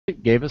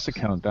gave us a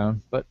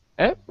countdown, but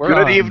we're Good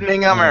on.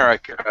 evening,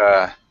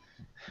 America.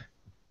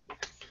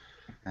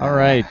 All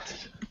right,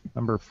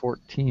 number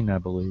 14, I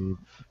believe.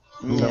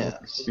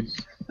 Yes.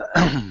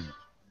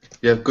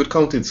 You have good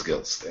counting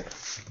skills there.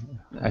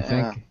 I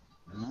think.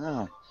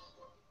 Yeah.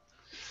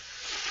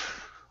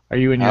 Are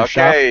you in your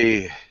shop?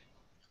 Okay.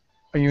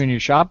 Are you in your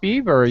shop,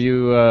 Eve, or are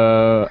you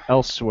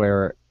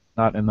elsewhere,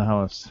 not in the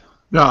house?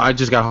 No, I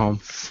just got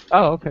home.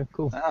 Oh, okay,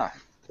 cool. Ah,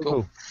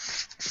 cool.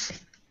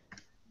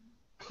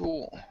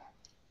 Cool.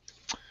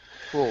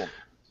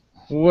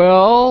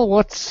 Well,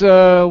 what's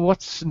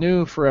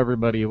new for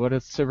everybody? What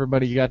has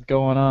everybody got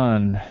going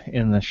on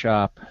in the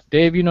shop?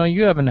 Dave, you know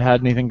you haven't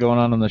had anything going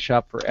on in the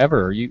shop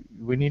forever. You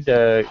need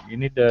to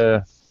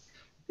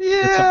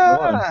get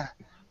something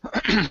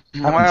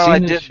going. Well, I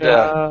did.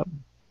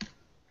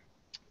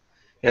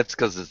 It's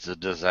because it's a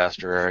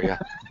disaster area.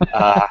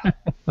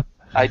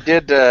 I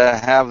did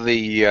have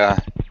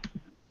the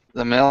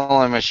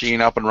milling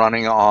machine up and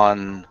running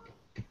on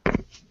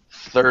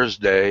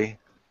Thursday,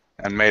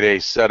 and made a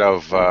set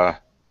of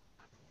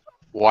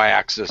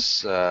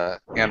Y-axis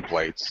end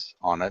plates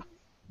on it,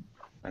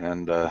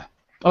 and oh,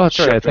 that's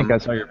right. I think I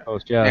saw your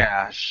post. Yeah.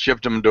 Yeah,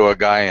 shipped them to a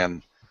guy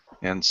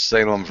in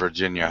Salem,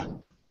 Virginia.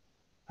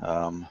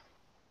 And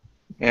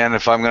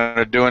if I'm going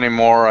to do any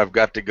more, I've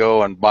got to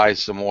go and buy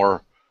some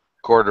more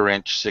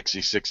 1/4-inch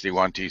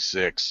 6061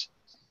 T6.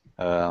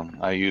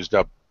 I used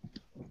up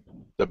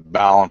the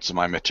balance of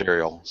my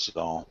material,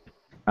 so.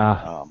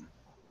 And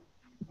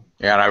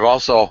I've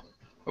also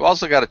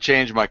got to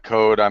change my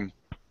code. I'm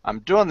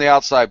doing the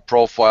outside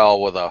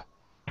profile with a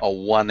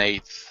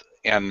 1/8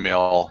 end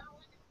mill,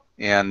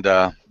 and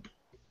I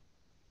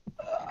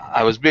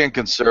was being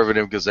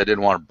conservative because I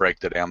didn't want to break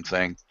the damn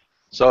thing.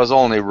 So I was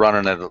only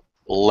running at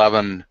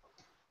 11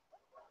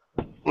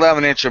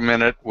 inch a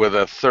minute with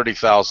a 30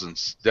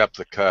 thousandths depth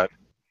of cut.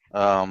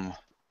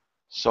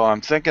 So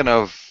I'm thinking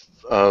of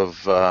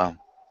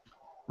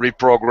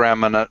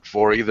reprogramming it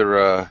for either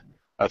a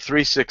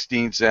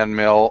 3/16 end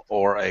mill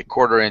or a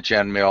 1/4-inch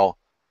end mill,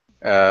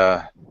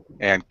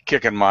 and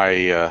kicking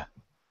my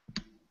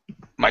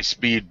my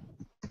speed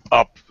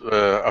up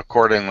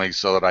accordingly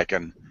so that I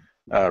can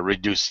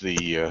reduce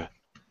the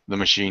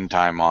machine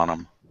time on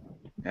them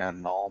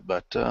and all.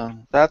 But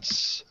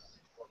that's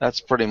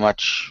pretty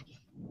much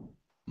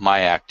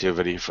my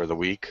activity for the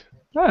week.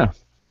 Yeah.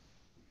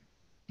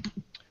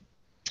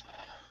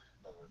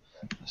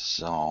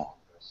 So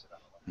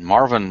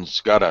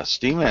Marvin's got a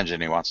steam engine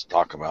he wants to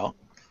talk about.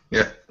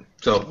 Yeah.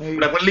 So but I'm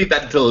going to leave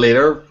that until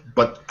later.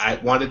 But I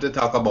wanted to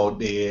talk about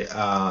the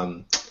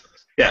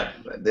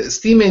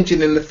steam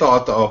engine, in the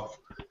thought of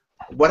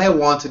what I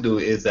want to do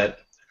is that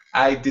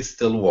I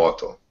distill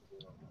water,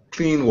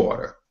 clean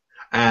water,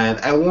 and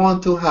I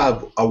want to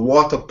have a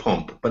water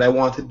pump, but I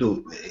want to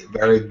do a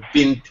very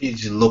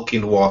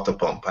vintage-looking water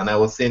pump. And I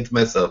was saying to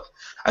myself,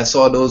 I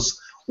saw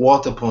those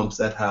water pumps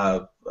that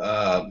have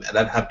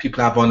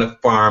people have on the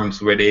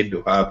farms where they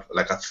do have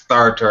like a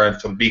starter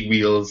and some big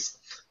wheels.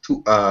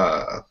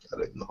 I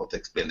don't know how to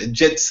explain the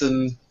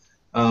Jetson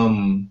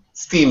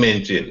steam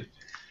engine.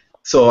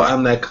 So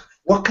I'm like,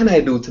 what can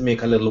I do to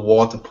make a little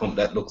water pump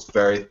that looks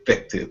very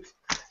effective?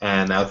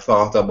 And I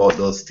thought about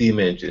those steam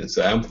engines.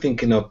 So I'm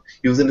thinking of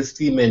using the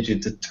steam engine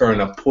to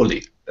turn a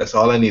pulley. That's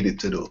all I needed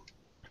to do.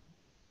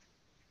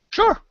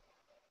 Sure.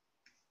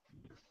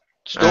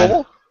 It's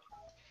doable.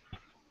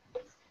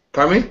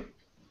 Pardon me?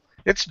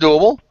 It's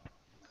doable.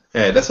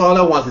 Yeah, that's all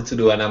I wanted to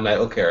do. And I'm like,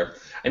 okay,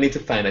 I need to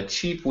find a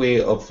cheap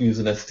way of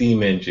using a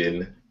steam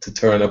engine to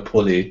turn a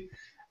pulley.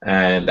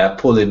 And that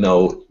pulley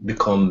now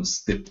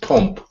becomes the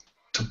pump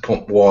to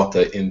pump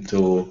water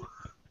into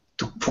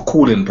for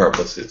cooling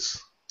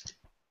purposes.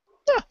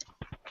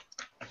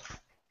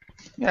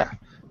 Yeah.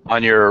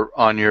 On your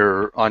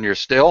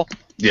still?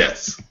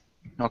 Yes.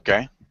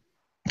 Okay.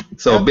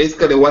 So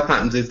basically what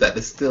happens is that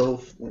the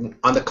still,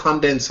 on the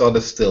condenser of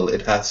the still,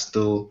 it has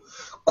to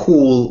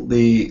cool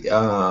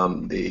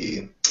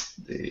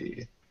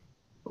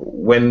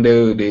when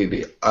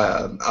the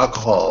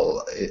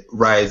alcohol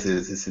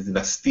rises, it's in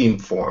a steam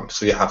form,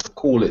 so you have to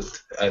cool it.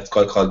 It's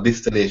called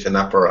distillation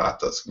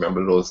apparatus.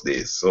 Remember those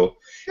days? So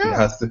you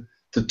have to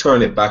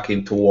turn it back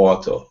into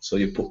water. So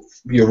you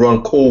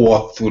run cold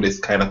water through this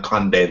kind of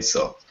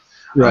condenser.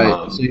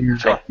 Right. So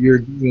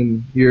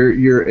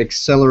you're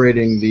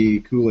accelerating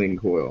the cooling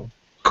coil.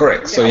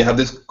 Correct. So you have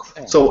this.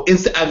 So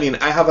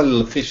I have a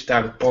little fish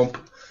tank pump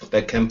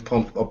that can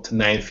pump up to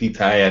 9 feet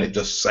high, and it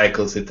just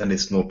cycles it, and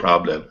it's no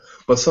problem.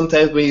 But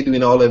sometimes when you're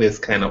doing all of this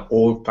kind of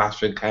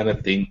old-fashioned kind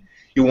of thing,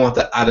 you want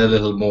to add a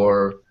little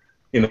more,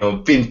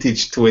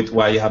 vintage to it,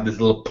 while you have this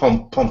little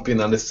pump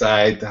pumping on the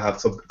side to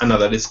have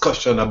another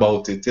discussion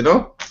about it,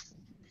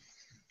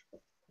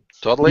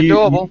 Totally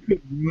doable.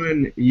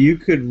 You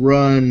could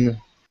run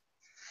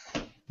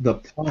the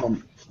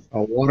pump,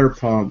 a water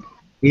pump,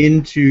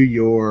 into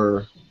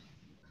your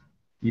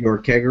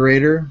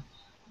kegerator.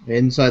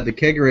 Inside the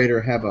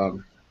kegerator, have a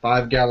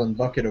 5-gallon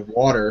bucket of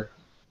water.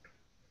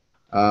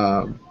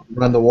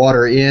 Run the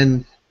water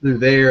in through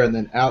there and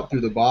then out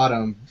through the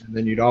bottom, and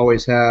then you'd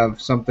always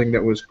have something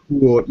that was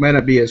cool. It might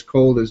not be as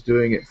cold as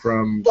doing it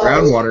from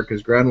groundwater,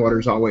 because groundwater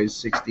is always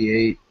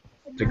 68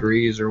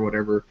 degrees or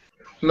whatever.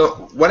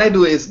 No, what I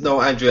do is, no,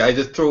 Andrew, I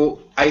just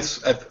throw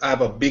ice. I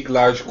have a big,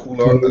 large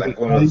cooler, like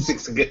one of the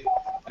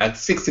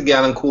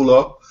 60-gallon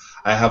cooler.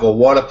 I have a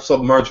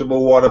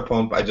submergible water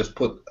pump. I just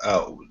put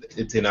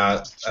it in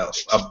a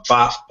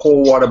bath,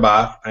 cold water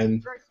bath,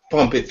 and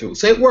pump it through.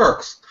 So it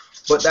works.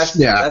 But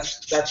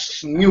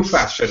that's new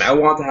fashion. I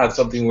want to have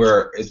something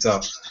where it's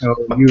a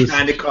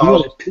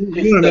mechanical. You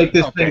want to make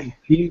this thing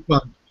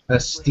steampunk, a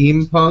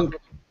steampunk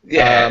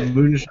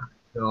moonshine.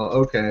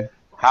 Okay.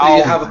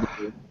 How?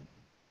 So you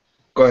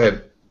go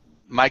ahead.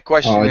 My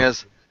question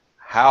is,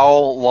 how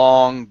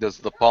long does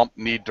the pump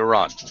need to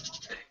run?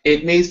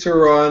 It needs to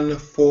run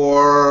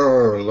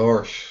for,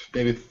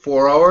 maybe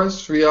 4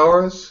 hours, 3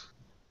 hours.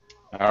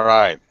 All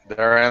right.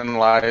 Therein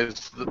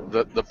lies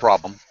the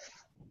problem.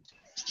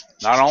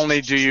 Not only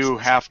do you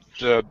have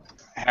to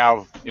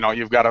have,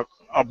 you've got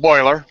a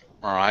boiler,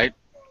 all right,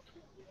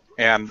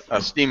 and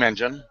a steam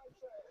engine.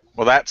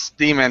 Well, that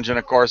steam engine,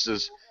 of course,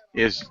 is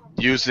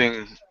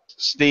using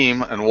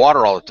steam and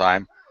water all the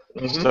time.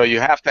 Mm-hmm. So you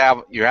have to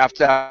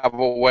have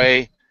a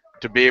way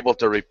to be able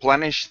to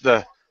replenish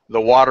the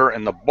water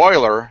in the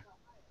boiler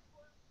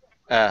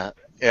at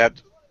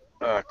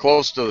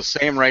close to the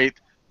same rate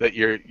that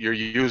you're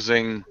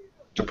using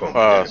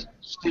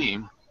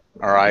steam,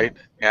 all right,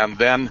 and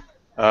then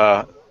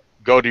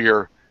go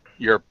to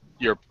your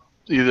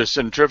either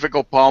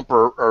centrifugal pump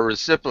or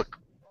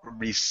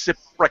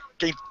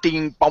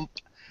reciprocating pump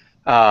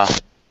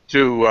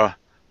to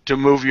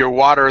move your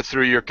water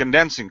through your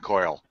condensing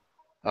coil,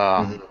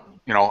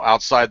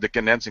 outside the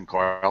condensing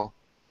coil,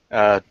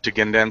 to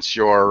condense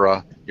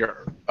your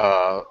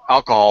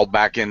alcohol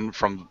back in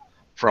from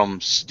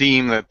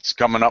steam that's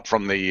coming up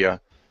from the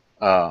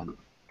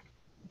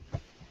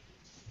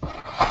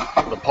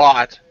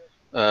pot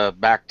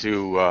back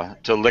to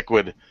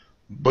liquid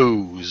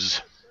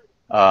booze.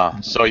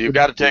 So you've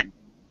got to take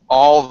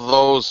all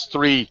those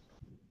three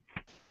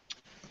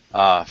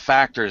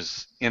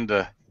factors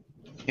into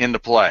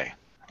play,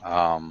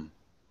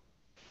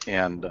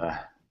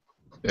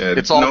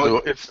 it's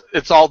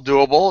all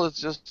doable.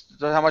 It's just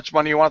how much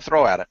money you want to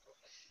throw at it.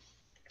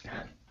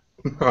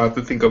 I have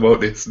to think about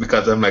this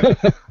because I'm like,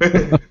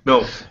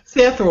 no.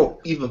 Say I throw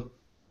even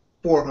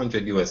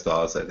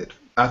 $400 at it.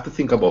 I have to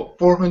think about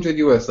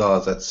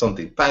 $400 at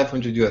something,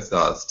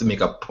 $500 to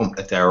make a pump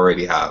that I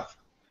already have.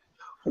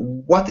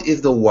 What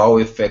is the wow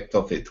effect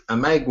of it?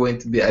 Am I going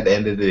to be at the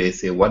end of the day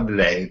say, what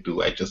did I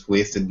do? I just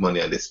wasted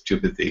money on this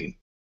stupid thing,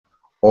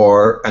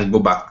 and go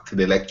back to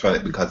the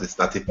electronic because it's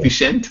not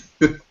efficient.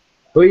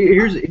 Well,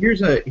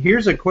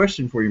 here's a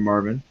question for you,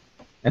 Marvin,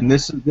 and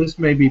this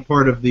may be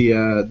part of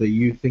the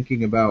you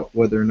thinking about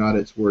whether or not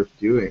it's worth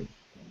doing.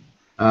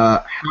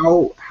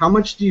 How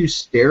much do you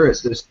stare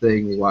at this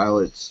thing while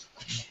it's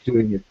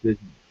doing its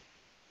business?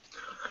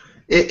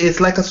 It's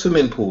like a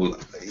swimming pool.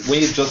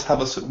 When you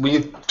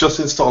just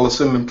install a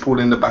swimming pool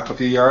in the back of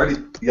your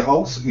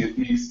house,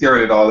 you stare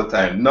at it all the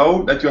time.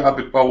 Now that you have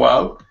it for a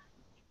while,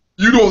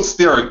 you don't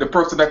stare at it. The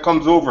person that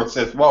comes over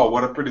says, "Wow,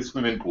 what a pretty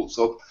swimming pool."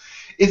 So,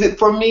 is it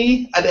for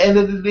me? At the end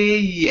of the day,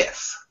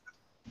 yes.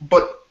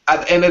 But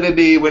at the end of the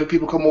day, when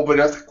people come over,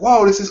 they're like,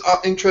 "Wow, this is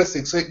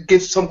interesting." So it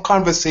gives some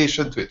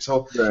conversation to it.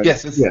 So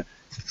yes,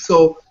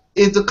 So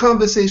is the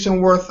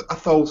conversation worth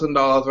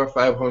 $1,000 or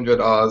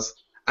 $500?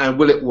 And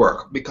will it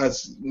work?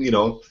 Because,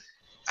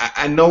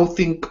 I now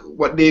think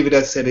what David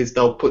has said is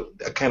now put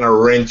a kind of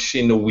wrench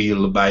in the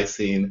wheel by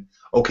saying,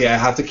 okay, I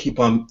have to keep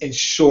on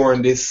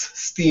ensuring this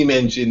steam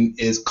engine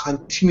is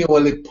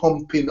continually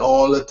pumping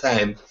all the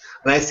time.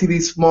 And I see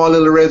these small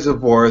little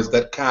reservoirs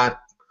that can't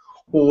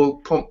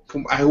hold pump.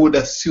 I would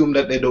assume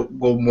that they don't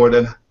go more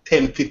than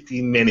 10,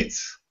 15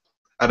 minutes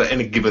at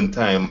any given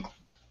time.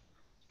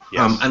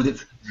 Yes. And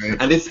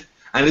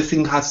this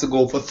thing has to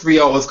go for 3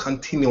 hours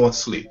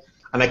continuously.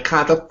 And I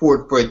can't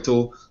afford for it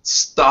to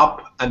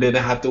stop, and then I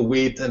have to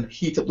wait and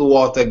heat up the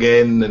water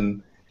again,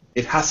 and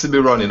it has to be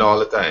running all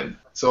the time.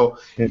 So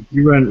if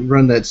you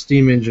run that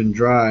steam engine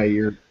dry,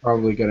 you're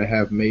probably going to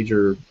have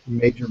major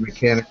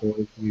mechanical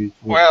issues.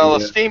 Well,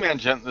 the steam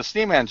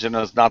engine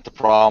is not the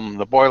problem.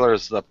 The boiler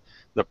is the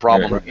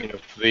problem. Right.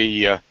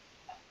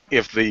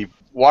 If the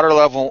water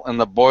level in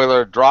the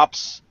boiler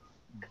drops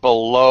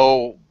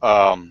below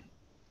a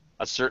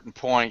certain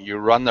point, you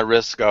run the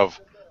risk of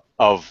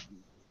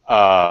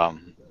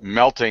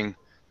melting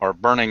or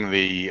burning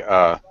the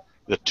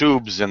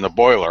tubes in the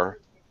boiler,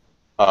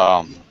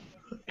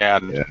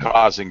 and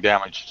causing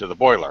damage to the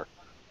boiler.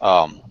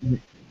 Well,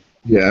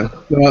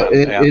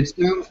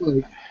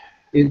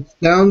 it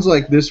sounds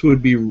like this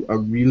would be a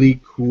really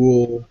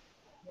cool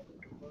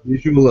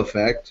visual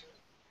effect,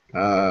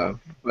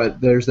 but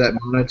there's that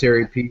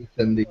monetary piece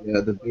and the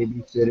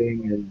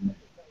babysitting, and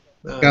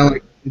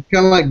it's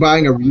kind of like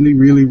buying a really,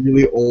 really,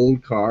 really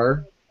old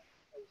car.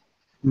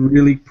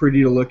 Really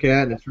pretty to look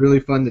at, and it's really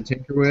fun to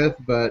tinker with,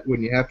 but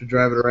when you have to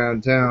drive it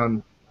around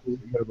town, it's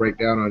going to break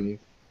down on you.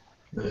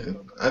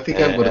 I think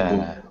I'm gonna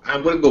go.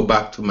 I'm gonna go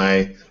back to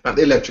my not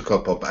the electrical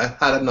pump. I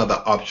had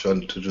another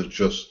option to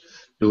just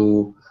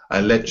do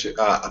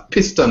a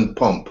piston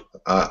pump,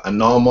 a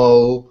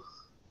normal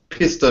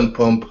piston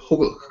pump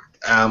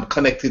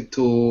connected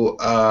to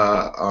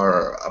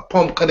or a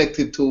pump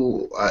connected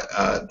to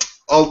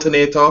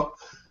alternator.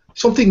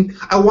 Something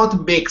I want to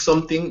make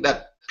something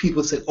that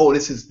people say, "Oh,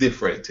 this is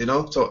different," you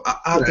know. So I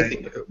have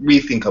to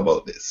rethink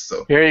about this.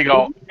 So Here you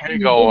go. Here you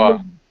go,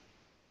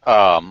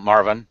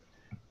 Marvin.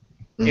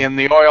 In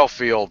the oil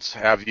fields,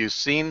 have you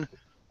seen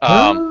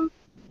what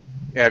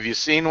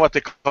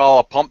they call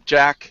a pump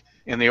jack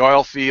in the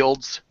oil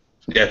fields?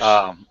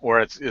 yes. Where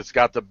it's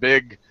got the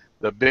big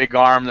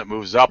arm that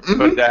moves up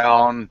and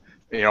down,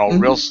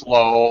 real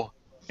slow.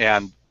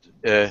 And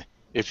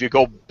if you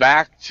go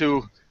back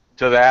to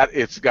that,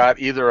 it's got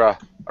either a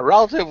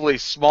relatively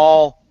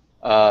small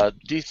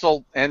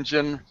diesel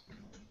engine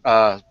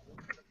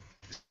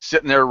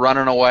sitting there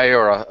running away,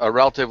 or a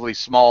relatively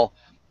small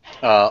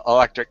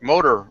electric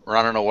motor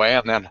running away,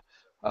 and then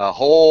a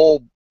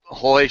whole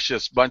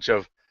hellacious bunch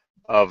of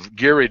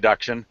gear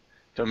reduction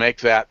to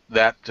make that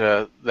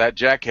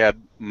jack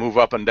head move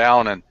up and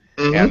down and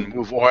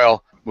move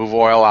oil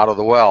out of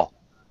the well.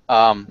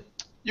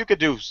 You could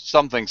do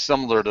something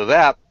similar to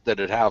that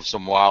that'd have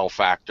some wow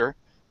factor.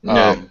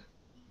 Yeah.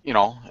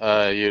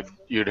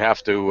 You'd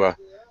have to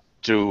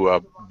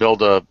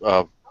build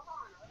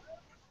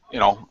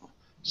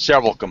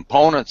several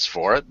components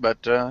for it, but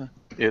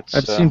it's.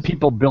 I've seen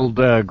people build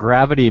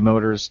gravity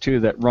motors too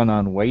that run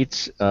on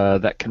weights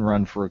that can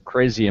run for a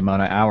crazy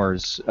amount of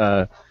hours.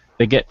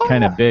 They get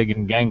kind of big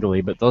and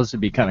gangly, but those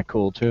would be kind of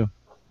cool too.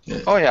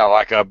 Oh yeah,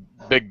 like a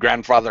big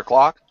grandfather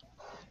clock.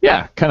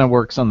 Yeah, kind of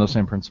works on the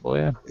same principle.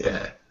 Yeah.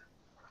 Yeah.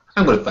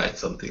 I'm gonna find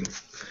something.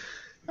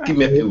 Give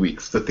me a few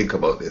weeks to think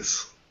about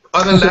this.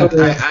 Other than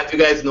that, as you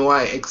guys know,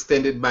 I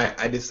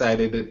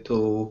decided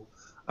to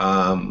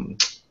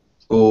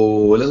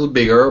go a little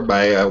bigger.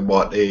 I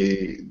bought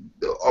the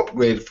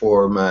upgrade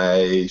for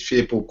my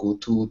Sheipoku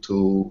 2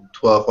 to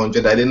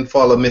 1200. I didn't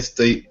follow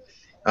Mr.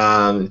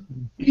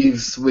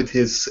 Eves with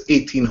his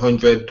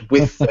 1800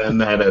 width,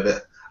 and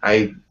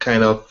I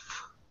kind of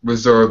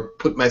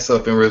put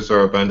myself in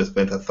reserve, and I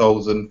spent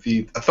 1,000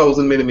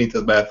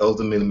 millimeters by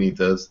 1,000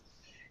 millimeters.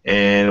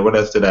 And what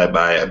else did I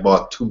buy? I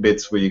bought 2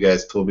 bits where you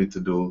guys told me to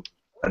do.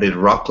 I did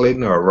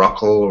Rocklin or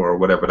Rockle or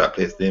whatever that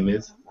place name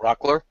is.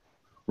 Rockler.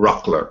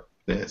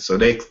 Yeah, so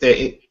they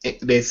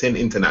send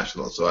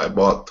international. So I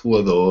bought 2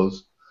 of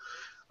those.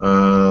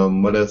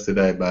 What else did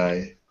I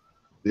buy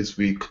this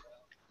week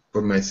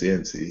for my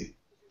CNC?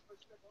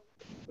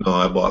 No,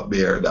 I bought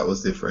beer. That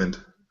was different.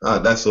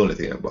 That's the only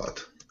thing I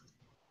bought.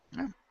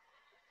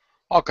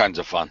 All kinds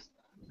of fun.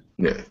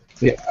 Yeah.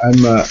 Yeah,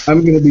 I'm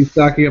going to be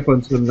stocking up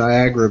on some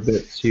Niagara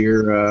bits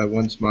here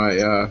once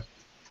my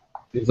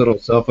these little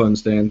cell phone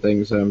stand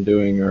things I'm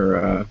doing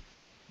are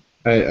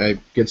I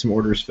get some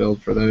orders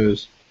filled for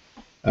those.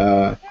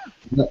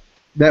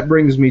 That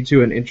brings me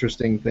to an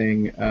interesting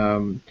thing.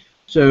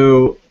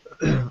 So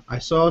I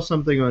saw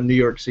something on New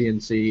York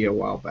CNC a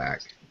while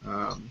back,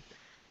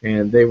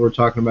 and they were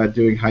talking about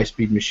doing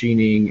high-speed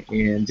machining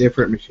and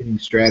different machining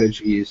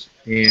strategies.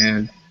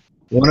 And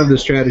one of the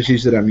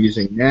strategies that I'm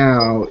using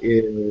now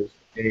is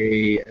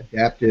a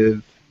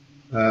adaptive.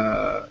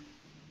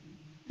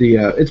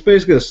 It's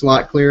basically a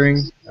slot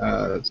clearing.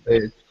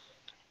 In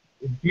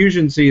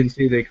Fusion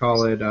CNC they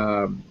call it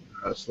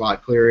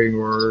slot clearing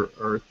or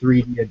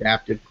 3D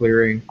adaptive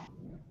clearing.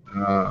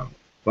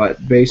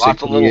 But basically,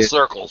 lots of little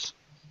circles.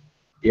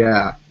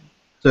 Yeah.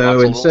 So lots of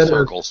little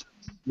circles.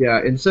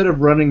 Instead of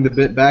running the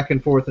bit back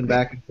and forth and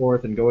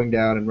going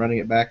down and running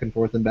it back and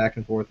forth and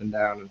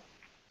down,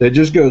 it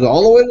just goes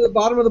all the way to the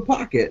bottom of the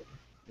pocket,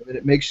 and then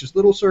it makes just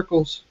little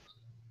circles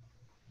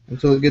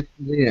until it gets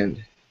to the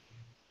end.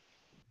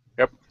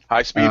 Yep,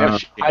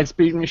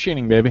 high-speed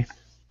machining, baby.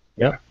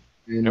 Yep.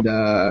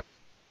 And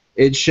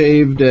it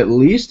shaved at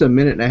least a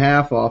minute and a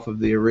half off of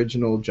the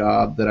original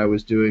job that I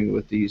was doing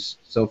with these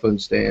cell phone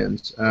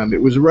stands.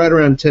 It was right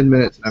around 10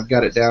 minutes, and I've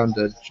got it down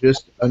to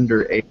just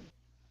under 8.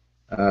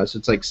 So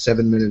it's like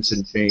 7 minutes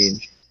and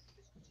change.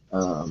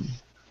 Yeah.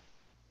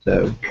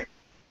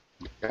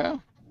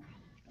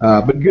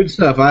 But good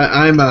stuff.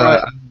 I'm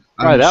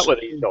that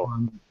with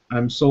Eagle.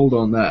 I'm sold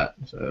on that.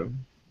 So.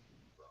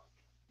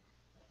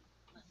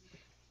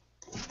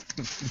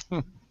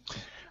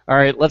 All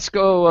right, let's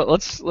go.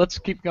 Let's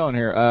keep going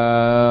here.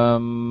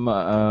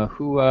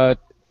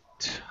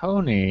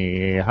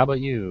 Tony? How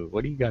about you?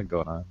 What do you got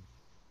going on?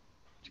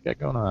 What you got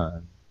going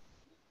on?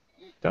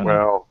 Tony?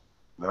 Well,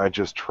 I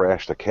just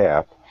trashed a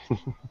cap.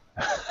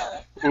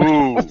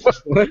 Ooh.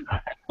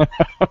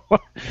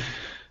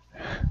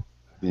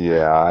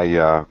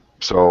 Yeah,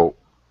 so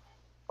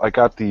I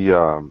got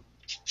so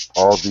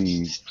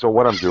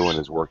what I'm doing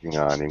is working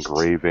on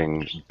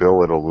engraving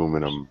billet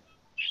aluminum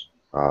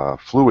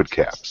fluid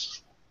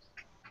caps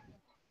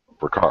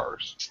for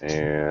cars,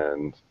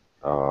 and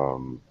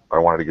I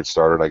wanted to get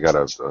started. I got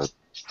a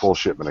full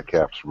shipment of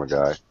caps from a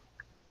guy,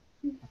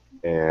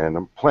 and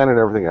I'm planning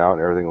everything out,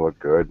 and everything looked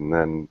good, and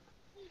then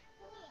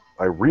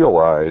I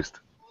realized,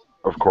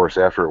 of course,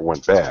 after it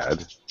went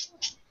bad,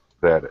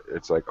 that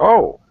it's like,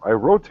 oh, I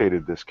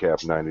rotated this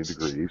cap 90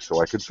 degrees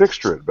so I could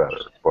fixture it better,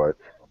 but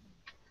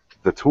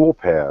the tool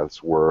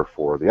paths were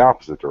for the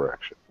opposite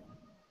direction.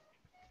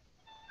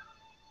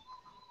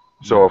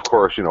 So, of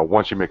course, you know,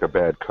 once you make a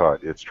bad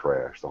cut, it's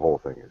trash. The whole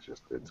thing is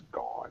just, it's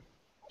gone.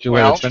 Did you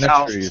Well, let it finish,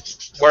 now, or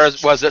you-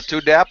 was it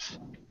to depth?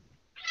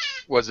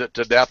 Was it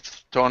to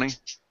depth, Tony?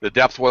 The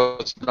depth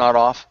was not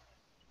off?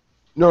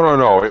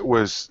 No. It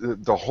was,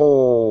 the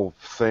whole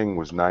thing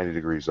was 90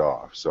 degrees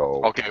off.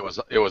 So Okay,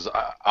 it was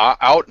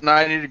out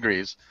 90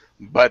 degrees,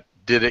 but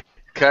did it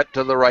cut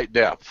to the right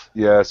depth?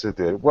 yes, it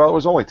did. Well, it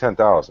was only 10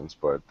 thousandths,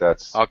 but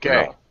that's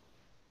Okay.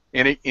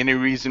 enough. Any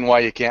reason why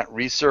you can't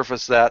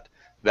resurface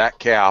that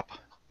cap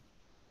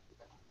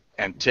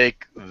and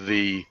take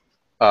the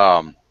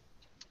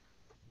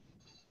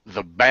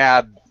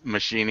bad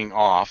machining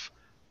off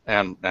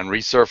and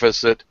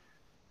resurface it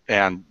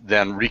and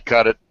then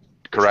recut it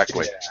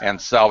correctly and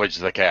salvage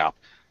the cap?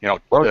 You know,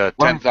 Well,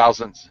 10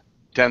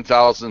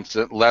 thousandths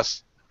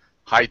less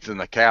height than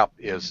the cap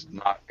is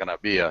not going to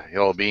be a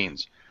hill of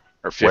beans,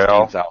 or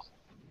 15,000.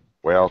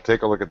 Well,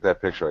 take a look at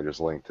that picture I just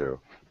linked to.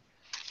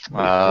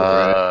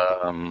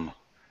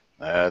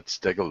 Let's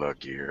take a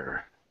look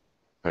here.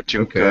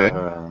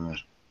 Pachunka,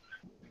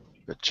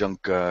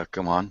 Pachunka,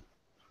 come on.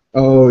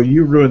 Oh,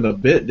 you ruined the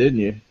bit, didn't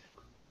you?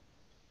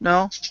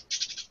 No.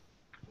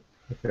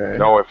 Okay.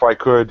 No, if I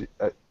could,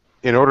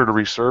 in order to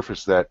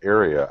resurface that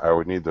area, I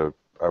would need to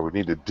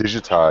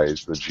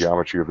digitize the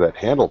geometry of that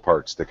handle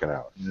part sticking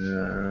out.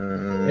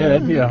 Yeah,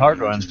 that'd be a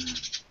hard one.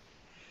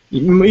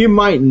 You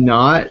might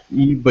not,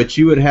 but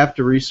you would have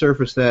to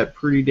resurface that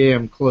pretty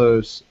damn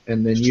close,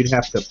 and then you'd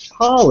have to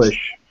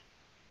polish.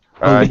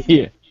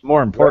 Yeah.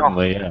 More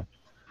importantly, yeah.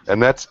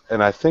 And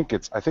I think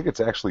it's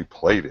actually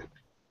plated.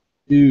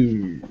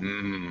 Dude,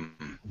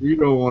 you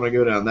don't want to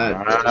go down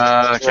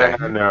that. Okay.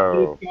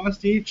 No. What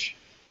cost each?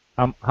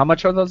 How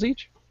much are those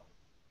each?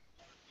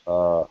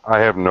 I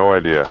have no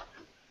idea.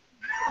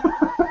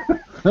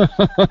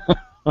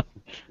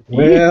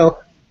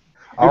 Well,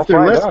 I'll if they're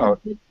find less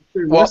out. Than, if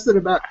they're less than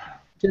about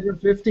 10 or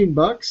 15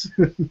 bucks,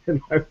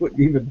 then I wouldn't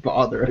even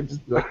bother. I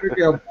just like,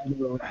 okay, I'll find it.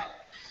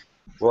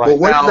 Well, But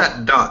what Now- is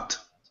that dot?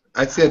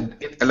 I said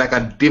it, like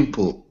a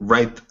dimple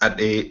right at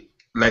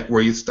like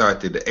where you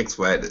started, the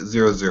XY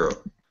 00.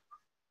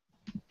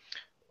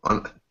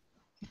 On,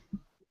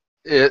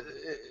 The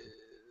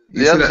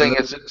see other that thing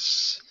little-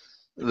 is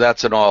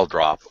that's an oil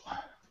drop.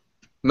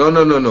 no.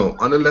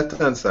 On the left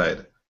hand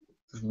side,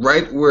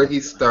 right where he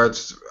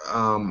starts,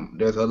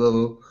 there's a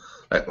little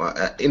like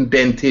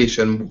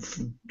indentation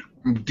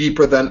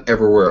deeper than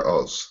everywhere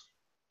else,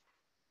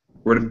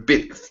 where the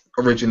bit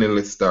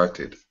originally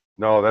started.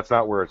 no, that's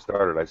not where it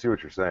started. I see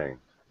what you're saying.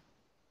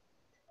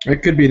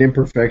 It could be an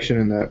imperfection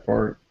in that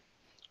part.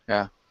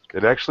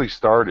 It actually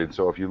started,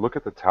 so if you look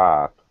at the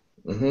top,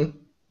 Mm-hmm.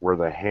 where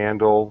the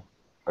handle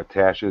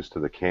attaches to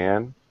the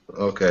can,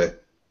 Okay.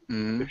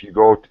 Mm.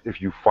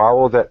 if you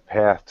follow that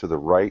path to the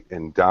right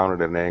and down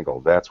at an angle,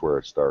 that's where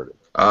it started.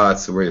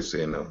 That's the way you're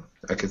saying now.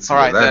 I can see All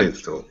where right, that then.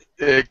 is too.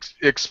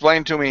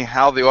 Explain to me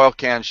how the oil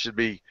can should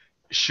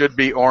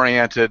be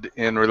oriented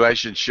in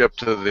relationship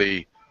to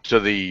the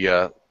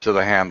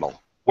handle.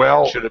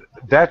 Well, Should it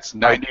that's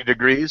 90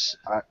 degrees?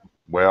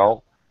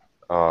 well.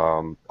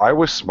 I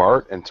was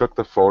smart and took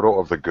the photo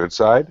of the good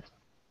side.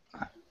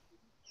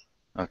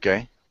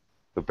 Okay.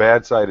 The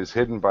bad side is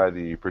hidden by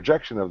the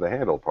projection of the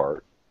handle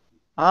part.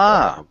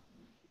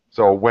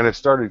 So when it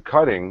started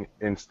cutting,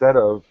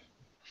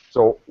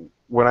 so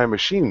when I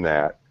machine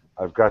that,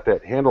 I've got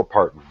that handle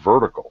part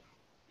vertical.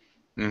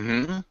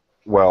 Mm-hmm.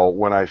 Well,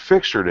 when I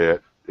fixtured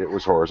it, it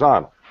was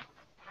horizontal.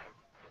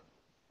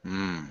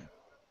 Mm.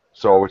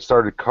 So it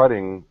started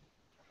cutting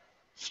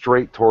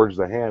straight towards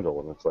the handle,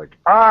 and it's like,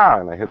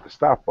 and I hit the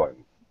stop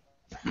button.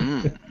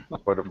 Mm.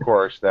 But of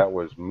course, that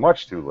was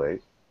much too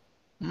late.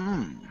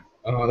 Mm.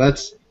 Oh,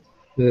 that's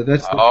the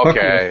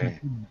Okay.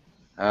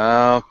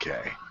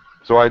 Okay.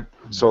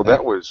 So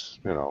that was,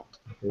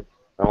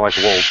 I'm like,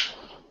 well,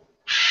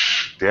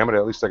 damn it,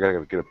 at least I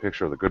gotta get a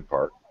picture of the good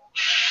part.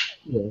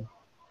 Yeah.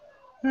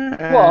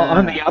 Well,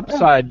 on the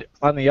upside,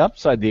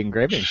 the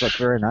engravings look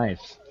very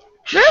nice.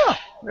 Yeah.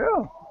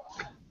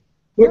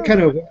 What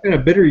kind of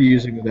bit are you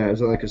using with that?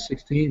 Is it like a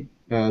 16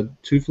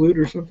 two flute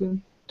or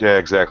something? Yeah,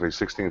 exactly.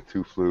 16th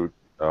two flute.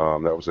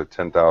 That was a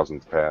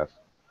 10,000th pass.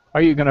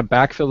 Are you going to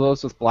backfill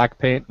those with black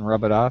paint and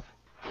rub it off?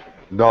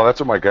 No, that's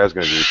what my guy's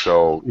gonna do.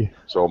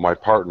 So my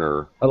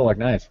partner. That'll look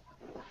nice.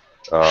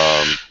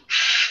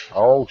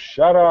 Oh,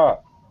 shut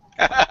up.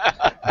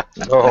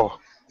 Oh,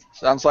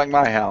 Sounds like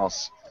my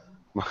house.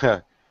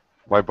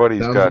 my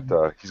buddy's Sounds-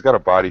 got he's got a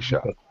body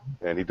shop,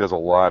 and he does a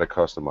lot of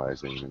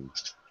customizing,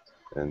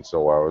 and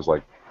so I was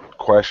like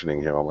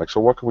questioning him. I'm like, so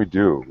what can we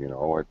do?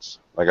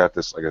 I got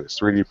this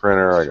 3D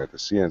printer, I got the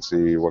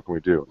CNC. What can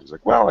we do? He's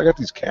like, well, I got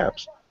these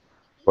caps,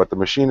 but the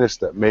machinist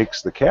that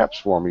makes the caps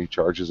for me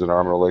charges an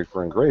arm and a leg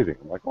for engraving.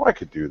 I'm like, well, I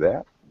could do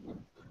that.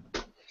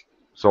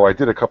 So I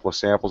did a couple of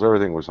samples.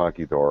 Everything was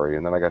hunky dory,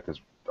 and then I got this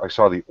I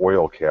saw the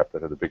oil cap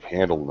that had a big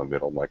handle in the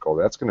middle. I'm like, oh,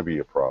 that's going to be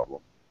a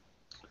problem.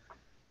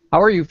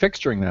 How are you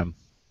fixturing them?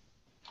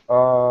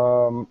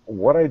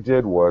 What I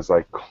did was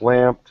I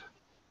clamped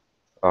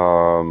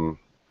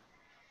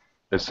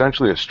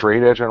essentially a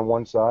straight edge on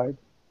one side,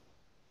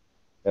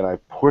 and I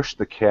pushed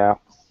the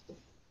cap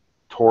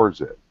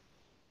towards it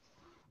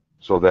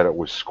so that it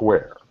was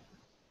square.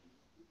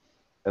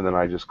 And then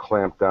I just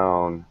clamped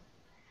down.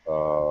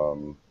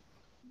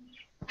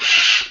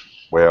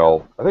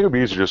 Well, I think it would be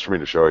easier just for me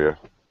to show you.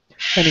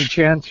 Any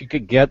chance you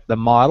could get the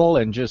model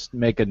and just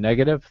make a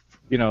negative,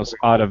 you know,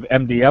 out of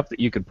MDF that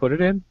you could put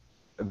it in?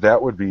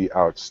 That would be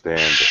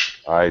outstanding.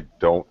 I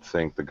don't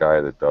think the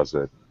guy that does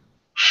it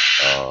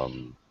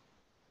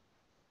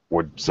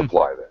would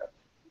supply that.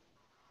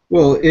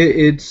 Well,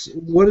 it's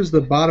what does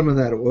the bottom of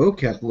that oil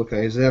cap look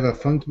like? Does it have a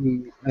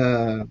funky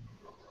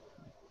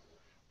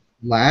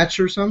latch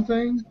or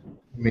something?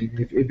 I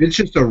mean, if it's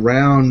just a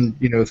round,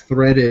 you know,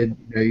 threaded,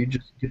 you know, you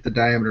just get the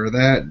diameter of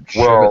that, and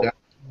shove it down,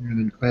 and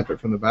then clamp it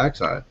from the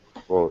backside.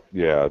 Well,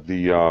 yeah,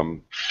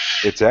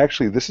 it's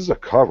actually, this is a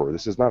cover.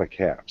 This is not a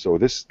cap. So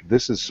this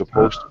is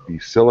supposed to be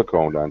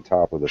siliconed on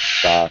top of the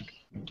stock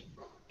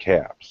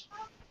caps.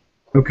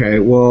 Okay,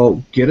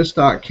 well, get a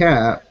stock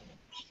cap,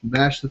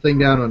 smash the thing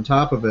down on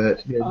top of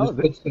it. You know, just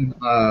put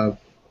some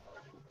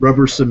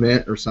rubber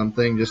cement or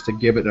something just to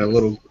give it a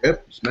little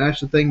grip.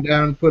 Smash the thing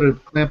down, put a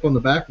clamp on the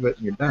back of it,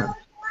 and you're done.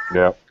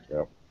 Yeah.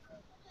 Yeah.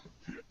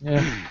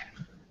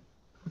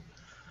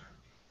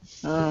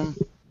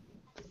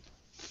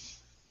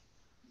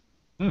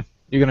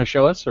 You gonna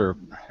show us, or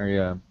are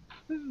you?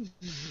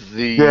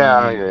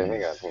 Yeah,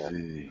 hang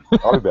on.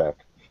 I'll be back.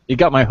 You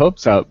got my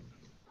hopes up.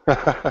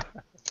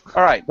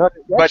 All right, but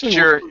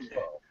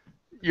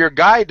your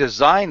guy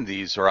designed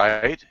these,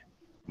 right?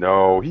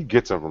 No, he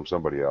gets them from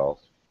somebody else.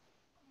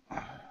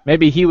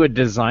 Maybe he would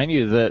design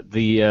you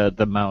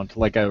the mount,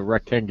 like a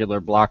rectangular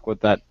block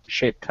with that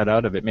shape cut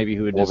out of it. Maybe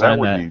he would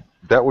design that.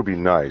 That would be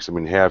nice. I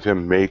mean, have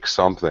him make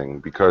something,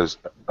 because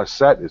a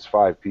set is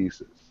 5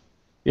 pieces.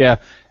 Yeah,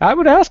 I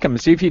would ask him,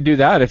 see if he'd do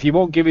that. If he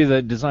won't give you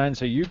the design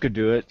so you could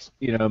do it,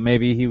 you know,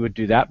 maybe he would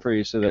do that for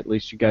you so that at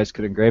least you guys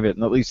could engrave it,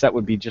 and at least that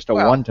would be just a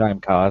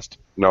one-time cost.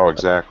 No,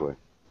 exactly.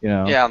 You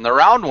know. Yeah, and the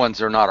round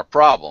ones are not a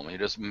problem. You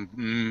just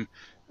measure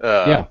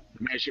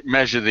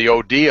the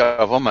OD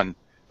of them and.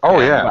 Oh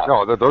yeah,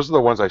 no, those are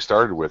the ones I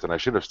started with, and I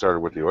should have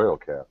started with the oil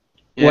cap.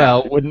 Yeah.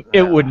 Well,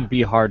 it wouldn't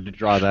be hard to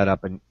draw that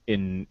up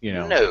in you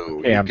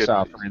know CAM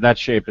software. That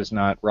shape is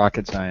not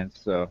rocket science,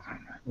 so.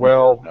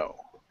 Well, no.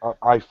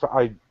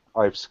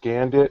 I've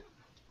scanned it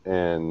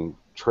and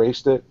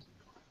traced it,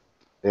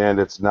 and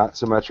it's not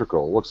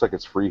symmetrical. It looks like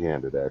it's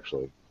free-handed,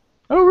 actually.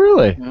 Oh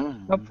really?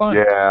 How fun.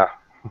 Yeah.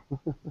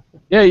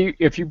 Yeah,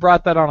 if you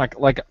brought that on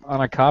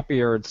a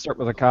copier, and start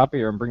with a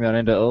copier and bring that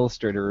into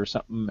Illustrator or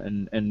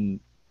something,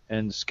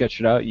 and sketch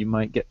it out, you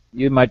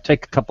might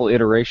take a couple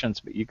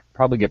iterations, but you could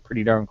probably get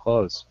pretty darn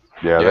close.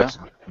 Yeah,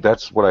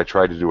 that's what I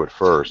tried to do at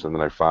first, and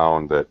then I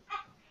found that,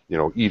 you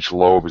know, each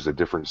lobe is a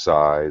different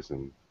size,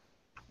 and.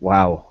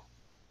 Wow.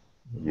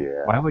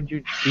 Yeah. Why would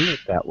you do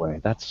it that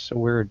way? That's so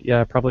weird.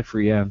 Yeah, probably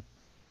freehand.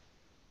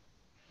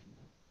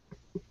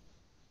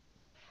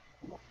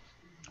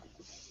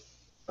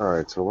 All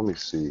right, so let me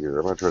see here.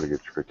 I'm gonna try to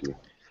get tricky.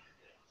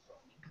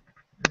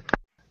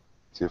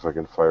 See if I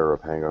can fire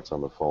up Hangouts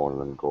on the phone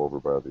and then go over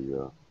by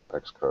the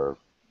X-Carve.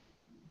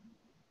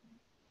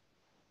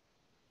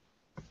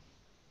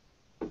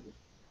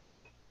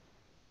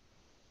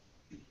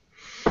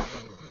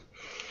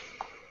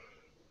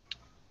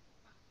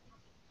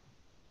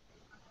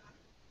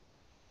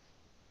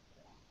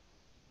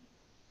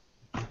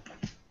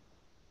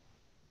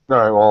 All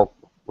right, well,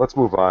 let's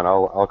move on.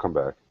 I'll come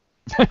back.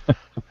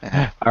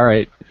 All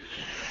right.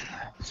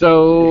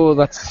 So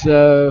let's.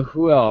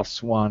 Who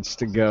else wants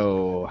to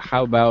go?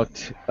 How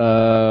about?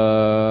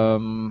 I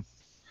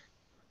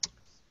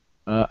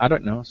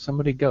don't know.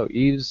 Somebody go.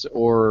 Eves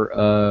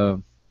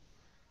or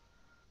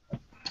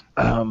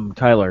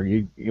Tyler.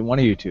 You one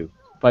of you two.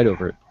 Fight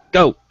over it.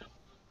 Go.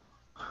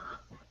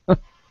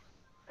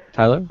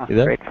 Tyler, you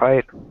there? Great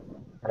fight.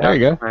 There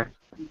you go.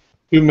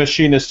 2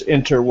 machinists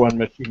enter, 1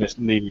 machinist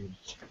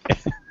leaves.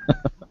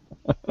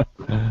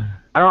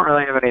 I don't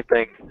really have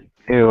anything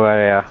new.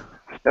 I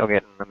still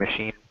getting the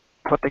machine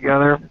put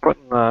together,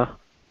 putting the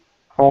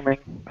homing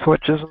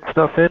switches and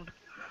stuff in.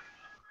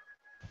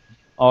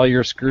 All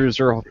your screws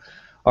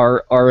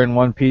are in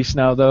one piece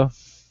now, though.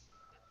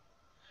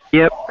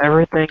 Yep,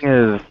 everything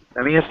is.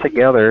 I mean, it's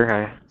together.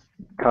 I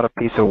cut a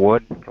piece of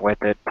wood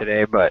with it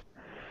today, but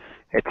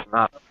it's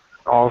not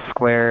all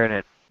square and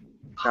it's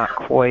not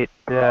quite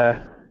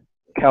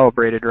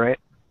calibrated right.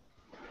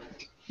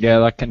 Yeah,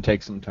 that can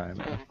take some time.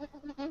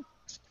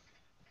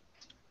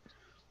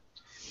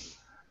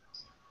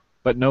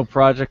 But no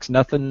projects,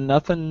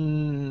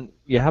 nothing.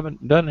 You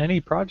haven't done any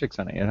projects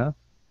on it yet, huh?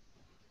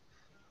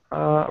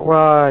 Well,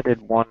 I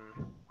did one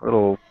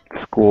little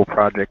school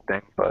project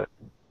thing, but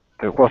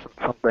it wasn't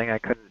something I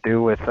couldn't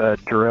do with a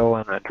drill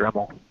and a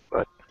Dremel.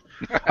 But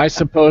I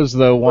suppose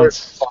though,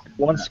 once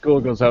school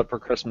goes out for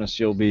Christmas,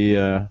 you'll be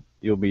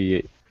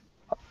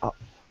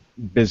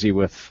busy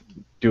with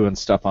doing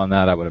stuff on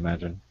that, I would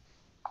imagine.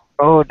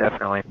 Oh,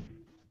 definitely.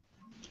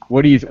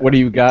 What do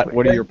you got?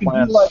 What are your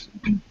plans?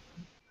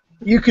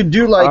 You could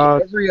do like Uh,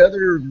 every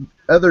other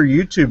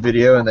YouTube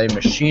video, and they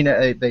machine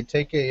it. They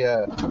take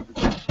a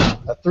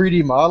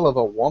 3D model of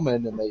a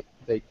woman, and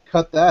they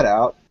cut that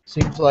out.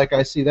 Seems like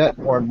I see that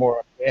more and more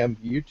on damn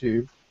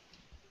YouTube.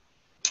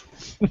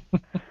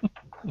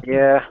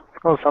 Yeah, let's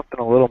go with something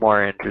a little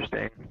more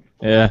interesting.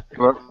 Yeah.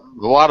 A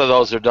lot of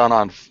those are done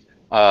on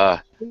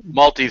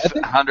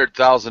multi-$100,000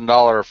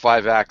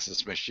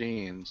 5-axis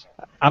machines.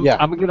 I'm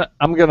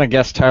gonna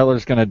guess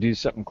Tyler's gonna do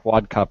something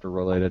quadcopter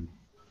related.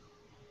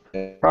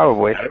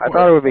 Probably. I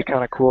thought it would be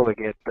kind of cool to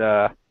get.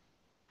 I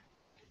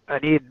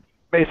need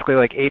basically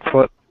like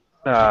 8-foot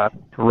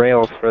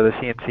rails for the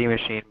CNC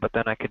machine, but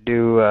then I could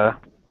do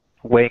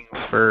wings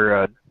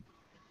for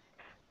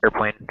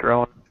airplane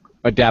drone.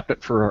 Adapt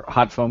it for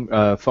hot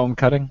foam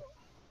cutting.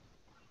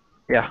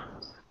 Yeah.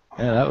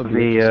 Yeah, that would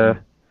be because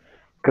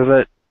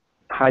that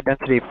high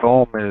density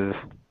foam is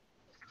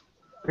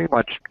pretty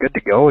much good to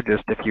go.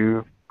 Just if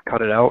you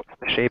cut it out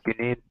the shape you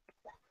need.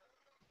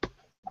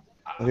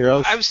 Here,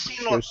 I've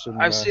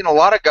seen a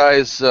lot of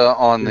guys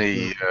on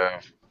the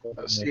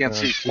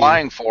CNC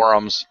flying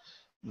forums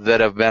that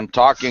have been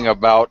talking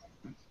about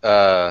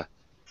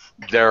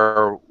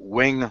their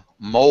wing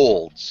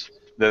molds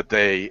that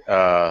they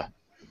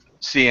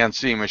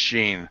CNC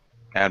machine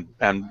and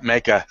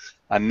make a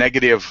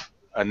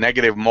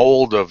negative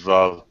mold of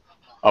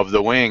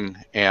the wing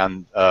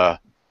and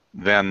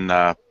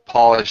then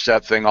polish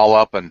that thing all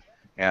up and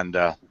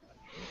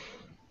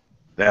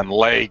then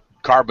lay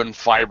carbon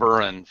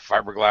fiber and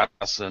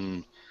fiberglass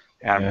and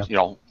you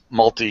know,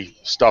 multi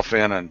stuff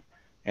in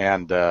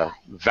and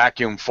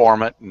vacuum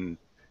form it and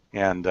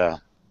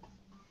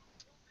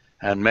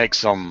make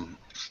some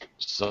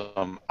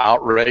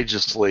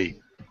outrageously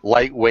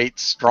lightweight,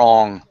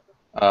 strong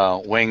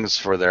wings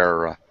for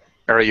their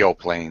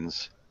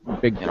aeroplanes.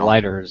 big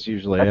gliders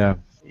usually. Yeah.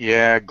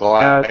 Yeah,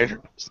 gliders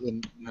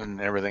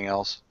and everything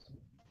else.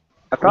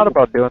 I thought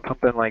about doing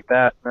something like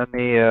that. And then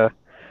the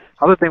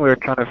other thing we were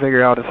trying to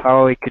figure out is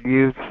how we could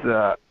use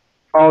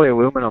all the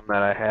aluminum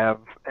that I have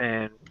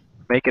and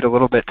make it a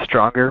little bit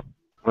stronger.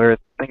 We were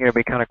thinking it'd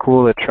be kind of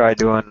cool to try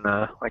doing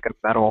like a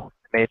metal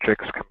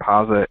matrix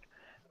composite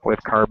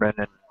with carbon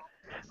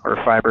or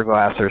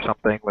fiberglass or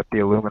something with the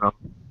aluminum.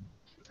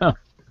 Huh.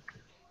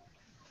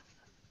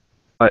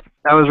 But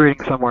I was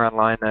reading somewhere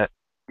online that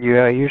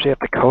you usually have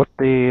to coat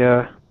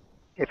the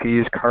if you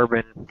use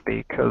carbon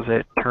because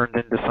it turns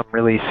into some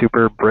really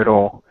super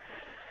brittle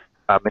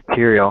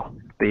material,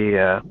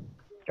 the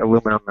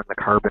aluminum and the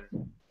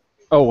carbon.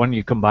 Oh, when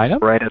you combine them?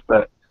 Right at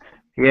the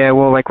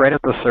right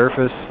at the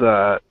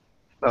surface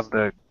of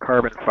the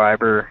carbon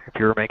fiber. If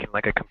you were making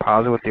like a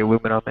composite with the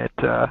aluminum, it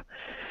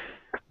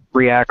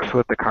reacts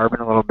with the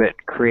carbon a little bit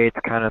and creates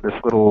kind of this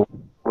little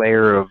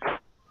layer of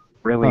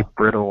really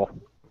brittle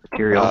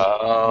material.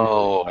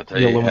 Oh,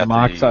 The aluminum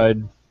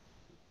oxide.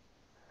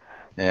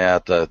 Yeah,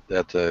 at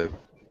the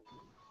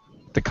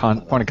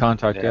point of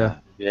contact. Yeah.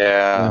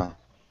 Yeah.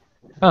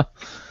 Huh.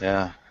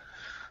 Yeah.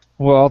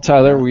 Well,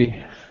 Tyler,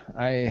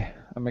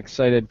 I'm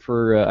excited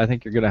for. I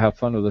think you're gonna have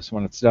fun with this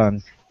when it's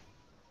done,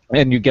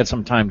 and you get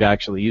some time to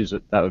actually use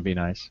it. That would be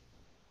nice.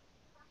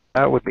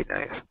 That would be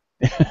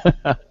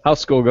nice. How's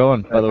school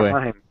going, by the way?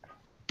 Time.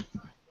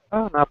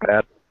 Oh, not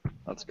bad.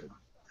 That's good.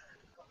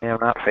 Yeah,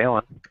 I'm not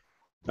failing.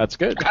 That's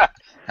good.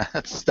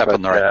 That's a step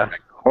in the right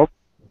direction.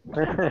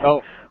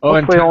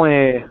 Hopefully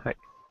only.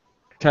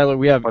 Tyler,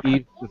 we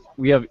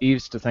have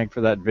Eves to thank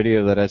for that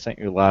video that I sent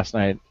you last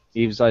night.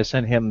 Eves, I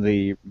sent him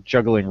the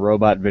juggling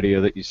robot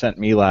video that you sent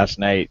me last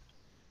night.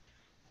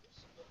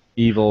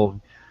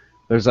 Evil.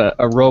 There's a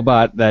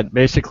robot that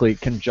basically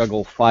can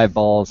juggle 5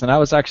 balls, and I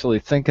was actually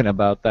thinking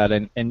about that.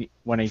 And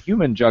when a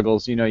human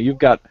juggles, you know, you've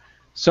got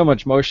so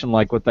much motion,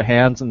 like with the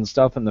hands and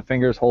stuff, and the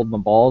fingers holding the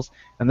balls.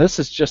 And this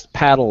is just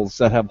paddles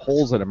that have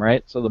holes in them,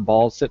 right? So the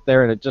balls sit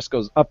there, and it just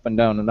goes up and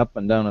down and up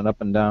and down and up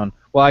and down.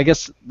 Well, I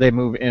guess they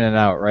move in and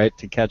out, right,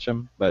 to catch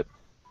them. But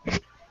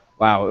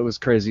wow, it was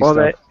crazy stuff.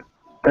 Well,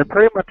 they're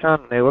pretty much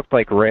on. They look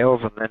like rails,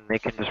 and then they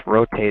can just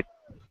rotate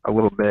a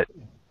little bit.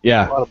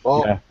 Yeah. A lot of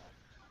balls. Yeah.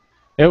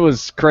 It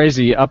was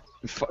crazy.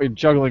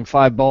 Juggling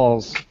 5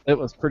 balls. It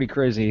was pretty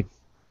crazy.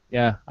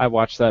 Yeah, I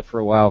watched that for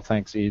a while.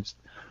 Thanks, Eves.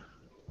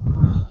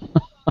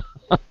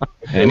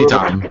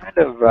 Anytime. Kind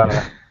of,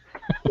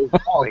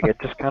 like it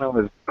just kind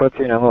of puts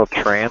you in a little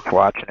trance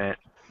watching it.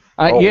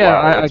 Wow,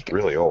 that's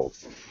really old.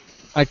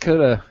 I could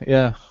have,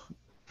 yeah.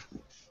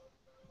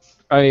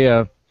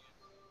 I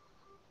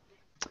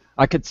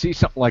could see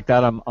something like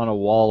that on a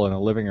wall in a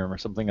living room or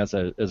something as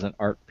an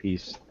art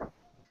piece.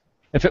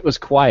 If it was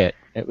quiet,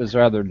 it was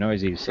rather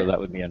noisy, so that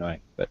would be annoying.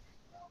 But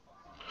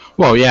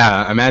Well,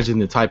 yeah, imagine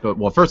the type of...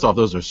 Well, first off,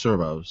 those are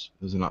servos.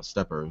 Those are not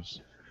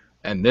steppers.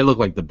 And they look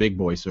like the big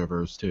boy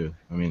servos, too.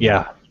 I mean,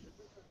 yeah.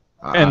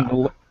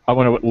 And I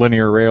wonder what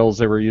linear rails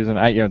they were using.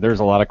 There's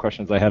a lot of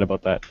questions I had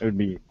about that. It would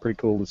be pretty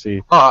cool to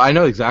see. Oh, I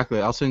know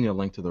exactly. I'll send you a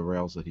link to the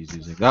rails that he's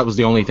using. That was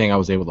the only thing I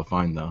was able to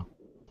find, though.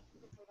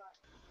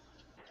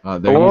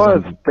 They're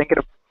using. Thinking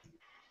of.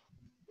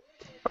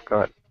 Oh, go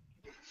ahead.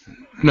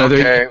 No,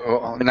 Okay,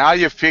 well, now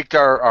you've piqued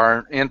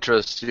our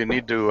interest. You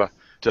need to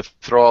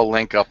throw a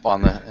link up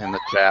in the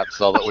chat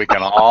so that we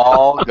can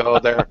all go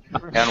there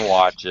and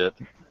watch it.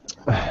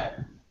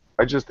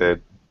 I just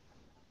did.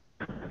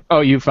 Oh,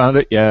 you found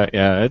it? Yeah,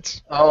 yeah.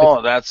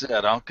 Oh, that's it.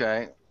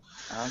 Okay.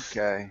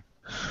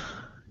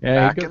 Yeah.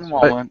 Back in a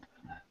moment.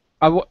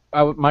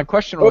 My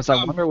question was,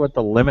 I wonder what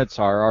the limits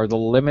are. Are the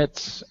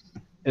limits,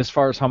 as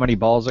far as how many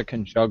balls it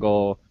can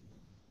juggle,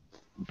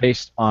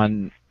 based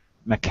on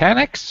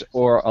mechanics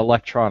or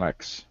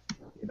electronics?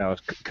 You know,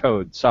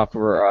 code,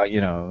 software.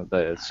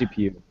 The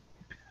CPU.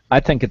 I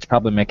think it's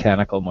probably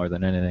mechanical more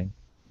than anything.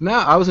 No,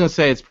 I was gonna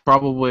say it's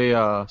probably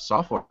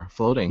software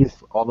floating,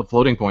 all the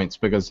floating points,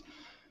 because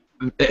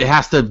it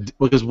has to.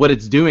 Because what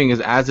it's doing is,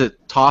 as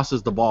it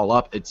tosses the ball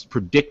up, it's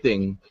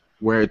predicting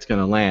where it's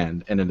gonna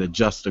land, and it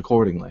adjusts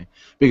accordingly.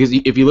 Because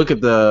if you look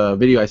at the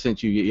video I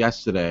sent you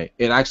yesterday,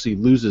 it actually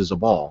loses a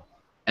ball,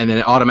 and then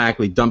it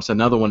automatically dumps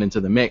another one into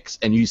the mix,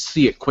 and you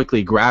see it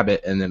quickly grab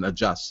it and then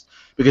adjust.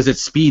 Because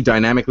its speed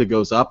dynamically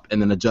goes up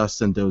and then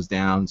adjusts and goes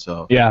down.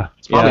 So yeah,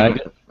 it's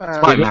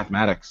probably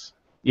mathematics.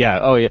 Yeah.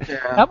 Oh, yeah.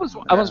 I was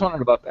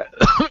wondering about that.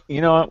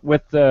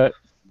 With the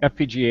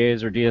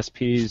FPGAs or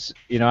DSPs,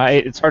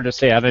 it's hard to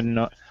say. I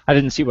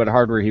didn't see what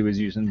hardware he was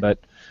using, but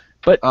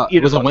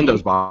it was a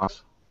Windows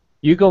box.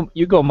 You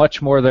go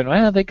much more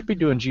than they could be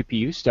doing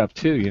GPU stuff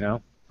too.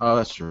 Oh,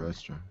 that's true.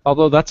 That's true.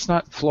 Although that's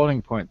not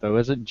floating point though,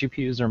 is it?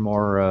 GPUs are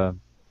more.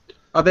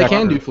 They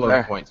can do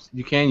floating points.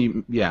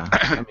 Yeah.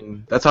 I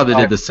mean, that's how they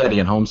did the SETI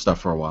and home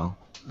stuff for a while.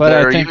 But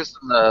they're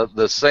using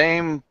the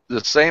same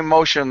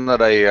motion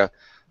that a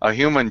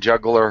human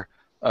juggler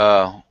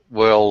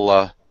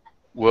will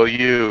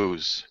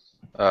use.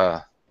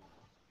 In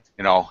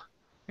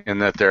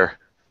that they're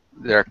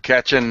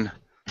catching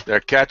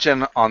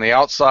on the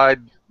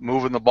outside,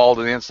 moving the ball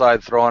to the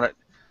inside, throwing it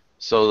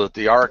so that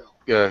the arc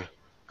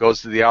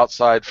goes to the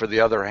outside for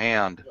the other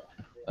hand.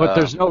 But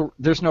there's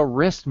no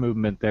wrist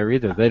movement there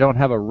either. They don't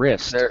have a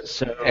wrist.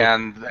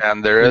 And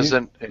there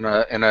isn't in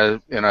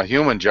a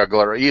human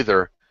juggler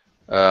either.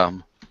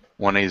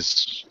 When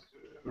he's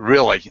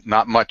really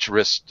not much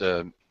wrist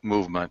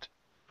movement.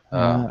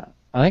 I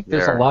think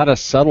there's a lot of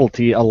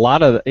subtlety. I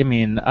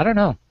don't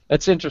know.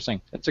 It's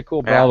interesting. It's a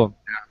cool problem.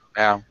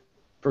 Yeah.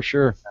 For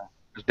sure.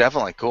 It's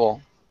definitely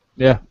cool.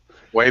 Yeah.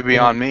 Way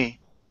beyond me.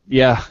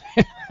 Yeah.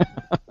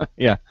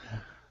 Yeah.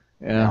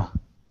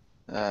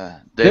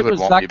 David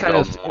won't be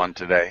building one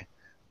today.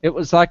 It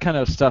was that kind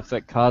of stuff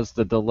that caused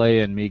the delay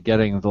in me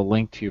getting the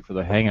link to you for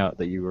the Hangout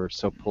that you were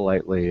so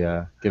politely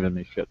giving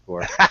me shit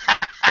for.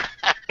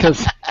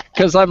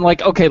 Because I'm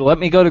like, okay, let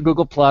me go to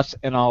Google Plus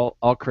and I'll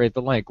create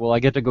the link. Well, I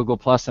get to Google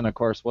Plus and of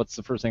course, what's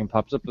the first thing that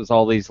pops up is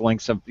all these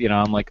links of,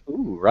 I'm like,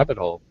 ooh, rabbit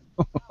hole.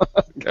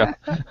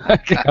 I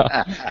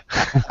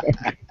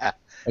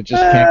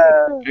just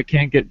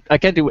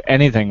can't do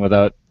anything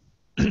without,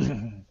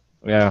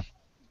 yeah.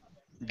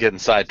 Getting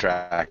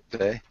sidetracked,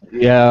 eh?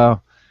 Yeah.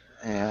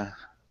 Yeah.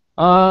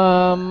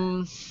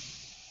 What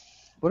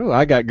do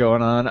I got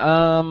going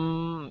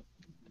on?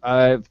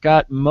 I've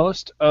got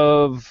most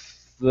of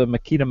the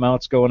Makita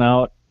mounts going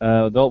out.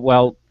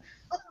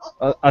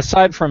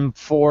 Aside from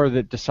 4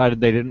 that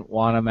decided they didn't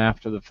want them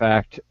after the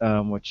fact,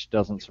 which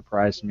doesn't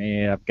surprise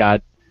me. I've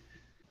got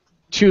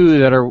 2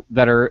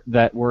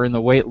 that were in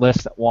the wait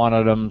list that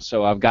wanted them.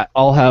 So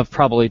I'll have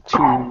probably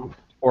 2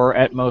 or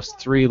at most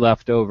 3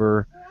 left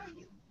over.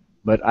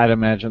 But I'd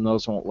imagine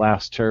those won't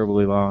last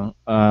terribly long.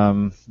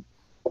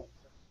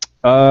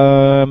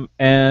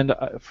 And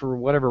for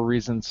whatever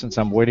reason, since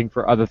I'm waiting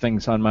for other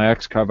things on my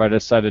X-Carve, I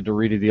decided to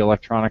redo the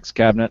electronics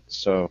cabinet.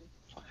 So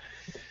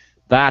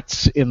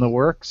that's in the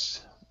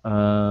works.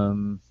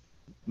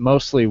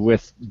 Mostly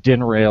with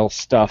DIN rail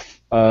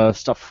stuff,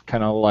 stuff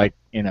kind of like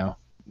the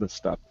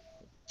stuff.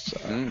 So,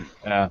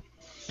 yeah.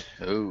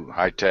 Ooh,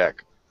 high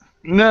tech.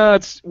 No, I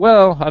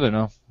don't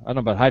know. I don't know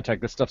about high tech.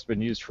 This stuff's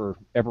been used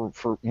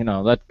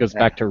that goes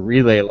back to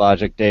relay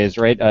logic days,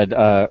 right?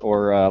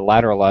 Or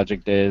lateral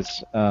logic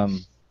days. But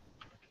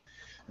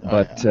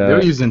they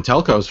were using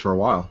telcos for a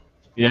while.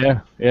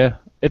 Yeah.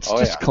 It's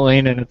just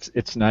clean and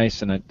it's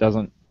nice and it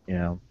doesn't,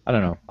 I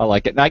don't know. I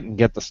like it. And I can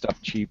get the stuff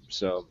cheap,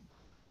 so.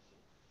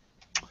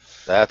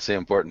 That's the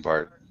important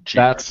part.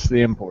 Cheaper. That's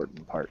the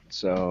important part.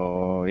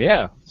 So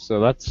yeah. So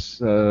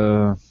that's.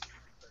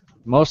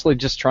 Mostly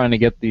just trying to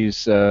get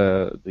these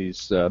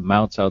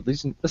mounts out.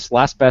 This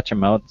last batch of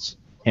mounts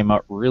came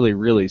out really,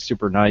 really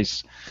super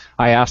nice.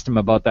 I asked him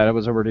about that. I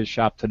was over at his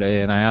shop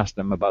today, and I asked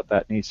him about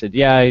that, and he said,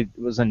 "Yeah, it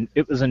was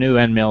a new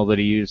end mill that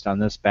he used on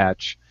this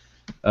batch.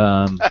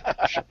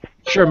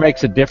 Sure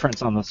makes a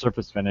difference on the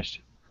surface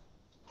finish.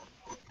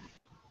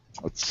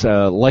 It's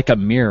like a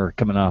mirror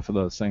coming off of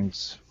those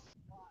things."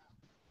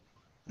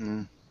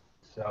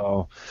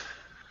 So,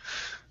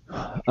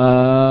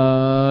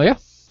 yeah.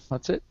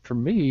 That's it for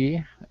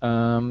me.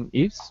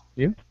 Yves,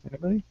 you?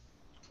 Anybody?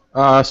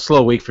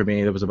 Slow week for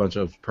me. There was a bunch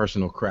of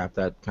personal crap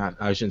that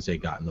I shouldn't say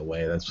got in the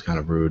way. That's kind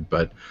of rude,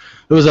 but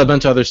there was a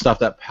bunch of other stuff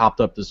that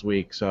popped up this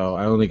week. So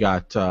I only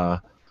got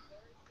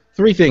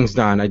Three things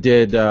done. I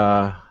did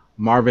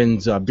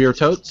Marvin's beer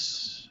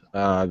totes.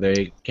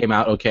 They came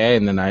out okay,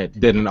 and then I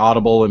did an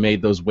audible and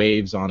made those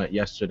waves on it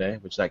yesterday,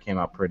 which that came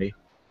out pretty.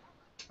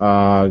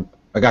 I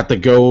got the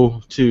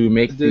go to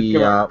make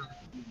the.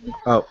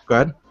 Oh, go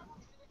ahead.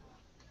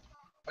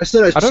 I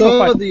said I I don't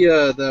know saw if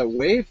the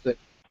wave thing.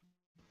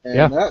 And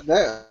Yeah.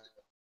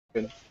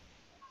 that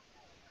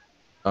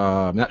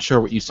I'm not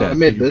sure what you said. I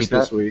made Could you this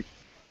repeat that? week.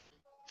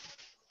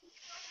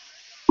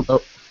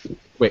 Oh,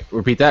 wait,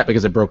 repeat that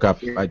because it broke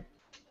up.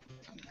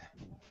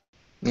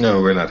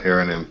 No, we're not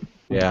hearing him.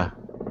 Yeah.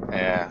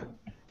 Yeah.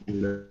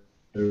 No.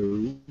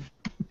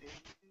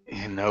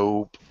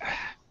 Nope.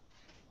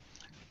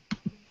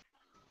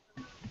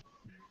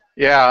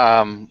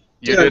 Yeah.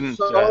 You Yeah, I didn't.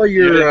 saw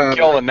You your, didn't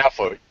kill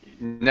the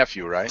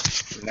nephew, right?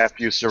 The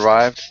nephew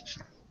survived.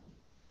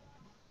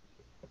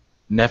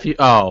 Nephew?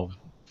 Oh.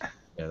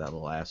 Yeah, that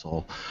little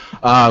asshole.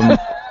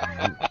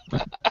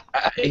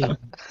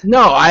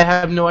 No, I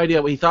have no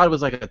idea. He thought it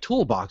was like a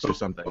toolbox or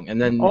something,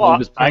 and then he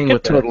was I playing could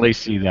with totally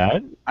see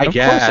that. I Of course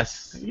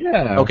guess.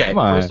 Yeah. Okay, Come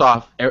on. first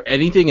off,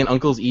 anything in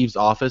Uncle Eve's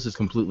office is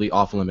completely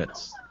off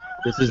limits.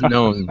 This is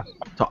known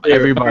to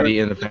everybody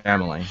in the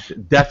family.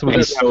 Death will be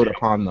bestowed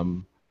upon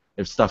them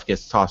if stuff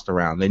gets tossed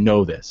around. They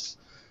know this.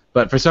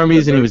 But for some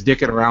reason, he was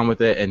dicking around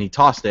with it, and he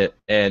tossed it.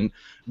 And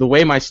the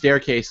way my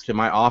staircase to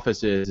my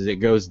office is it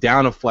goes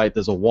down a flight,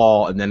 there's a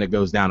wall, and then it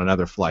goes down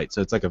another flight.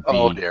 So it's like a V.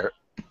 Oh dear.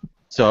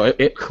 So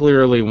it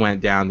clearly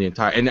went down the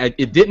entire, and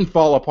it didn't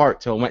fall apart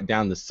till it went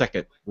down the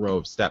second row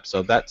of steps.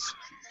 So that's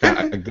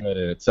kind of good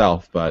in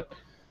itself, but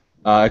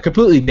it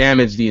completely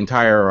damaged the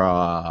entire.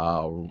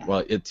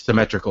 Well, it's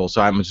symmetrical,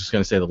 so I'm just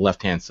going to say the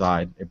left-hand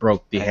side. It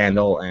broke the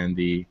handle and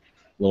the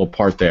little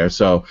part there.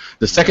 So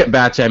the second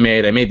batch I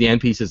made the end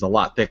pieces a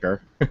lot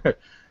thicker,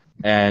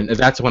 and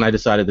that's when I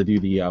decided to do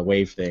the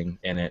wave thing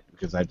in it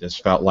because I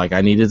just felt like I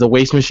needed the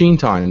waste machine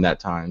time that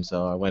time,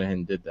 so I went ahead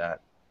and did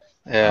that.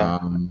 Yeah.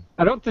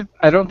 I don't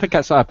think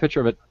I saw a picture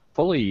of it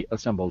fully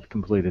assembled,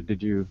 completed.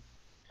 Did you?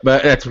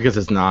 But that's because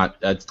it's not.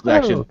 That's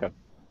actually okay.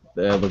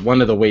 the one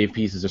of the wave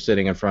pieces are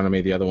sitting in front of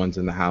me. The other one's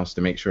in the house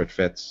to make sure it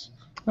fits.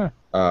 Huh.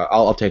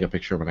 I'll take a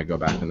picture when I go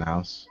back in the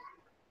house.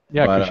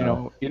 Yeah, But,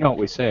 because you know what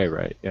we say,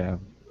 right? Yeah.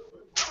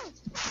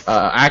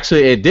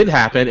 Actually, it did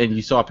happen, and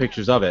you saw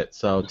pictures of it.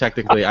 So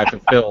technically, I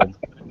fulfilled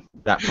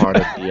that part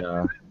of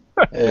the.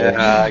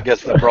 Yeah, I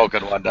guess the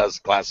broken one does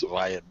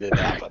classify it did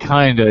happen.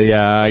 Kinda,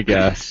 yeah, I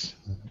guess.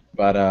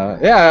 But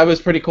yeah, it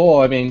was pretty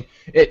cool. I mean,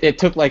 it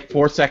took like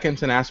 4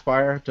 seconds in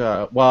Aspire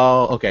to.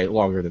 Well, okay,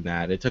 longer than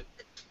that. It took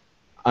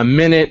a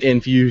minute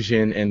in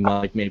Fusion and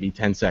like maybe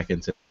 10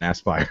 seconds in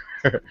Aspire.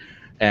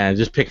 And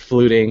just picked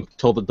fluting,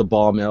 told it the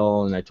ball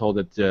mill, and I told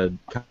it to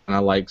kind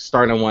of like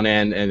start on one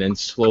end and then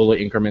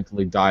slowly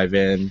incrementally dive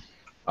in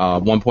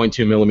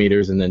 1.2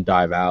 millimeters and then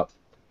dive out.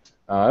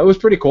 It was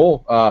pretty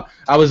cool.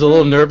 I was a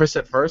little nervous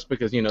at first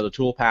because, the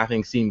tool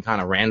pathing seemed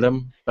kind of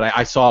random, but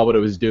I saw what it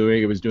was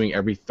doing. It was doing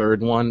every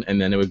third one,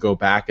 and then it would go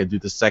back and do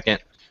the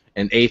second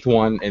and eighth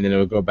one, and then it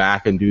would go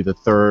back and do the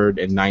third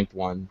and ninth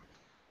one.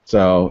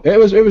 So it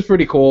was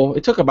pretty cool.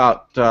 It took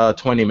about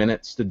 20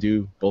 minutes to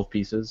do both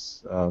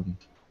pieces.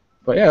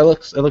 But yeah, it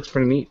looks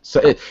pretty neat.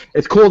 So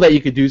it's cool that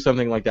you could do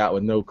something like that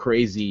with no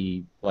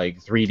crazy like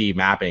 3D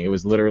mapping. It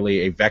was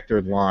literally a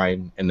vectored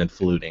line and then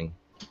fluting.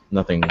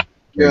 Nothing.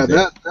 Yeah,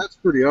 that's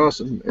pretty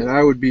awesome, and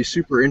I would be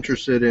super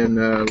interested in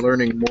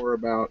learning more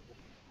about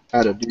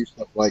how to do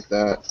stuff like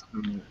that.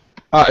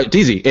 It's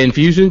easy. In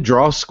Fusion,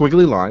 draw a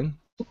squiggly line,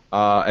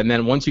 and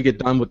then once you get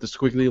done with the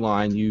squiggly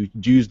line, you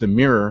use the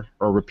mirror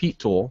or repeat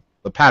tool,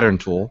 the pattern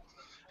tool,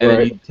 and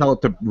then you tell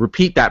it to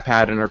repeat that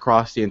pattern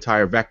across the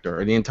entire vector,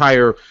 or the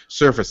entire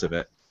surface of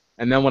it.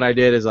 And then what I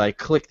did is I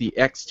clicked the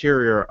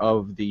exterior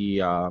of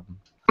the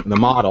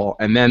model,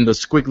 and then the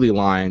squiggly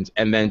lines,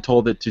 and then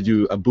told it to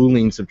do a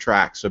Boolean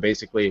subtract. So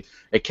basically,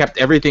 it kept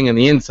everything on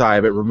the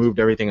inside, but removed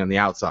everything on the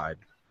outside.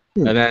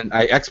 And then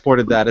I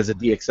exported that as a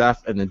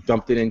DXF, and then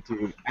dumped it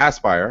into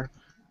Aspire,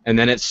 and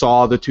then it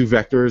saw the two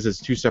vectors as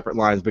two separate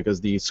lines because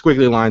the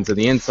squiggly lines on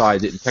the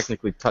inside didn't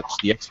technically touch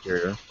the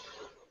exterior.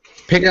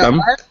 Picked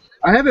them.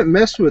 I haven't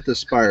messed with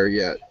Aspire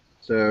yet,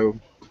 so.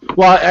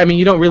 Well, I mean,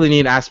 you don't really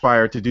need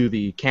Aspire to do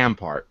the cam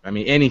part. I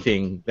mean,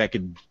 anything that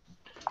could,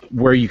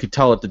 where you could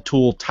tell it the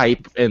tool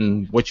type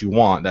and what you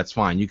want, that's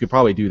fine. You could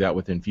probably do that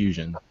within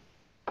Fusion.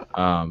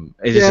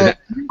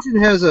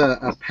 Fusion has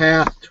a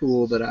path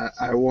tool that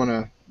I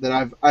wanna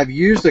I've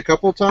used a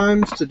couple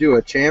times to do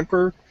a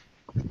chamfer,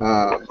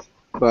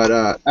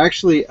 but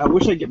actually I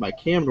wish I could get my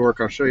cam to work.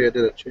 I'll show you. I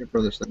did a chamfer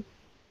on this thing.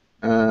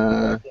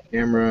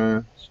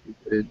 Camera,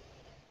 stupid.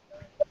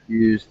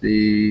 Use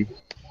the.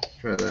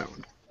 Try that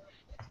one.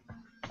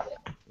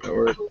 That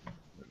work?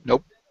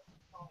 Nope.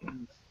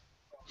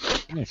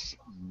 Nice.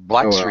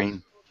 Black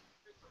screen.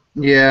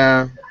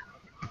 Yeah.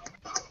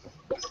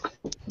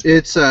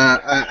 It's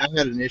I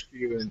had an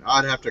issue and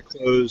I'd have to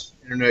close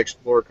Internet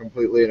Explorer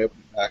completely and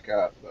open it back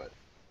up, but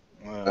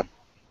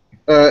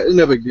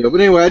no big deal.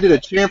 But anyway, I did a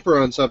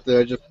chamfer on something.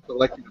 I just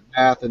selected a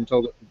path and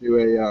told it to do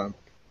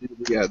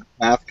a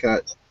path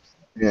cut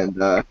and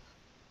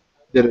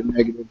did a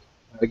negative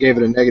I gave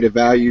it a negative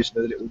value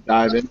so that it would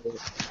dive into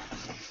it.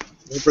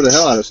 Went for the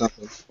hell out of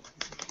something.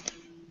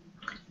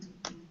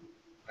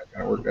 That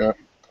kind of worked out.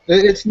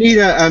 It's neat.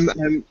 I'm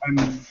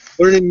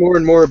learning more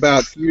and more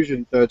about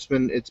Fusion, so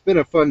it's been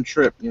a fun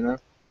trip, you know.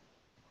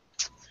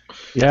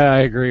 Yeah, I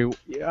agree.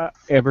 Yeah,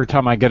 every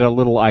time I get a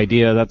little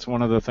idea, that's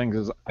one of the things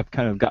is I've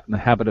kind of gotten the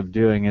habit of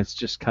doing is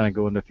just kind of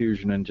go into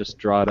Fusion and just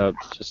draw it up.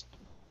 Just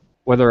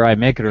whether I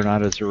make it or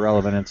not is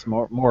irrelevant. It's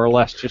more or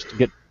less just to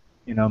get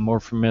more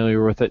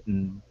familiar with it.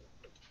 And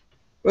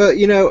well,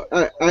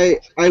 I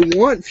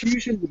want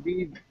Fusion to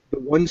be the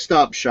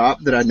one-stop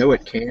shop that I know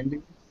it can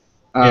be.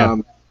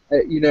 And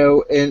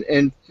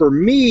for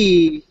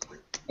me,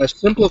 a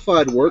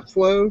simplified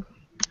workflow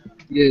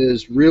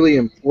is really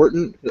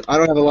important. I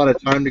don't have a lot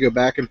of time to go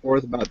back and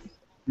forth about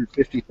through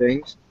 50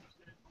 things.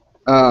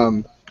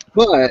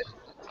 But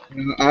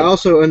I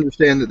also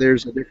understand that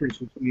there's a difference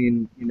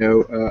between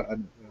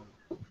an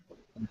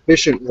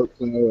efficient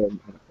workflow and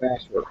a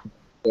fast workflow.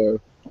 So,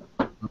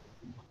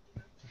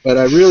 but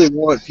I really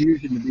want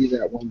Fusion to be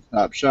that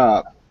one-stop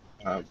shop,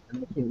 and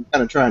that's what I'm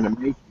kind of trying to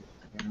make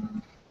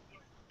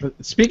it.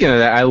 Speaking of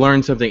that, I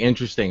learned something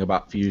interesting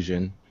about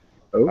Fusion.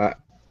 Oh?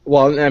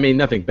 Well, I mean,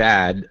 nothing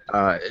bad.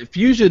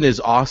 Fusion is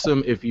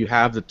awesome if you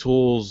have the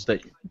tools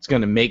that it's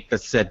going to make the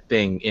said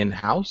thing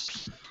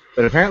in-house.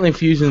 But apparently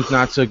Fusion's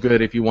not so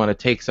good if you want to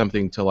take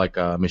something to like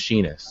a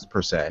machinist,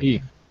 per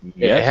se.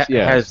 Yes,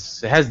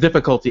 It has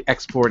difficulty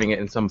exporting it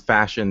in some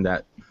fashion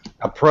that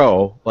a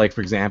pro, like for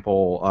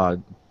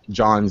example,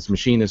 John's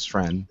machinist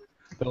friend,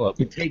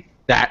 can take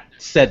that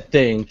said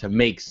thing to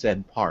make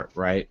said part,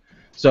 right?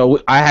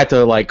 So I had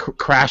to like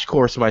crash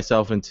course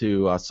myself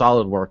into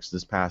SolidWorks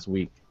this past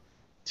week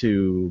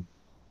to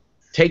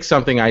take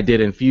something I did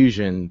in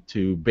Fusion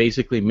to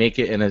basically make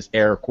it in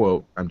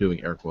I'm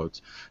doing air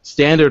quotes,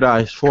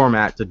 standardized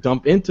format to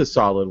dump into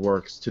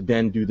SolidWorks to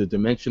then do the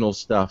dimensional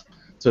stuff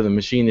so the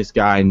machinist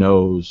guy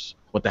knows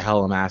what the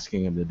hell I'm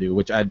asking him to do,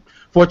 which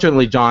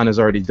fortunately John has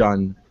already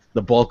done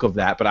the bulk of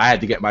that, but I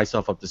had to get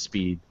myself up to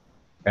speed.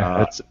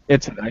 Yeah,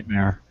 it's a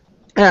nightmare.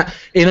 Yeah,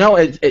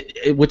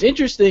 what's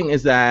interesting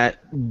is that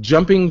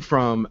jumping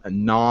from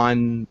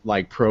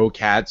a pro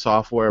CAD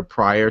software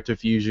prior to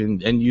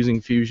Fusion and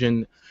using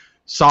Fusion,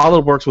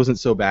 SolidWorks wasn't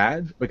so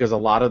bad because a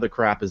lot of the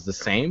crap is the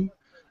same.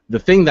 The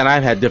thing that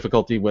I've had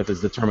difficulty with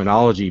is the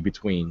terminology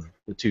between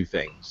the two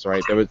things,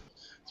 right?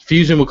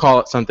 Fusion will call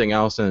it something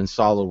else, and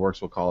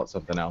SolidWorks will call it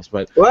something else.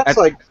 But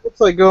it's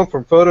like going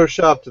from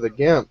Photoshop to the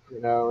GIMP.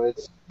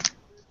 It's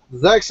the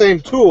exact same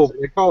tool, but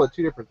they call it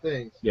two different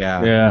things.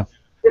 Yeah.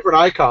 Different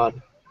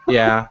icon.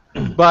 Yeah,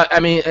 but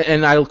I mean,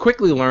 and I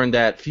quickly learned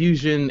that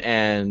Fusion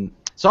and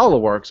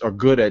SolidWorks are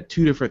good at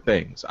two different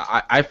things.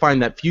 I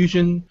find that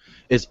Fusion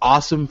is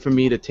awesome for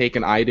me to take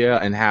an idea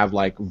and have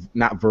like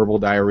not verbal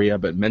diarrhea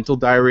but mental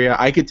diarrhea.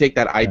 I could take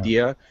that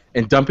idea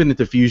and dump it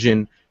into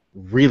Fusion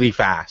really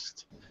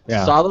fast.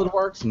 Yeah.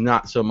 SolidWorks,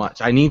 not so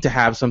much. I need to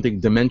have something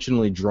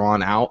dimensionally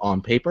drawn out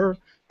on paper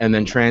and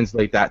then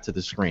translate that to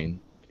the screen.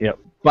 Yep.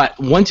 But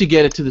once you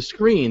get it to the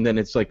screen, then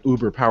it's like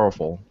uber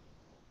powerful.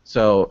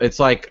 So it's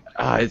like,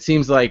 it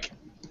seems like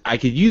I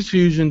could use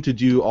Fusion to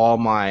do all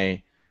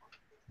my,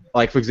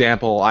 like for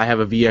example, I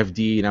have a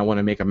VFD and I want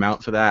to make a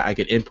mount for that. I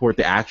could import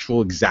the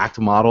actual exact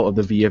model of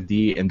the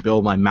VFD and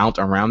build my mount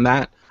around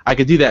that. I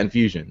could do that in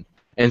Fusion.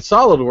 In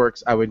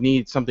SolidWorks, I would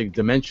need something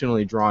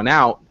dimensionally drawn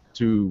out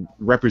to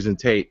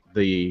representate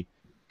the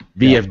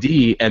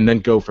VFD and then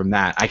go from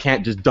that. I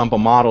can't just dump a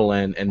model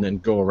in and then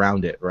go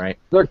around it, right?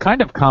 They're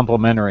kind of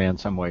complementary in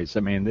some ways.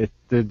 I mean,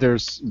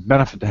 there's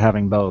benefit to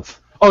having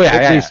both. Oh yeah,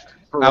 at least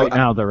for right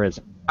now there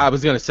isn't. I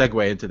was going to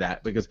segue into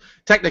that because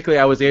technically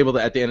I was able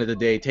to, at the end of the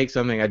day, take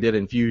something I did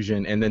in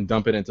Fusion and then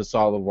dump it into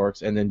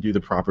SolidWorks and then do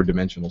the proper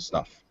dimensional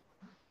stuff.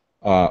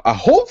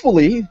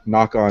 Hopefully,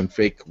 knock on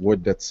fake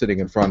wood that's sitting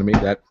in front of me,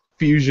 that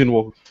Fusion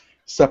will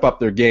step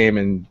up their game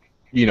and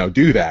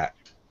do that.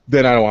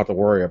 Then I don't have to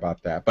worry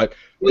about that. But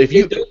if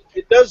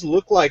it does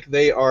look like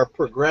they are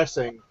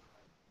progressing.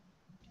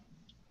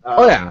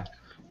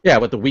 Yeah,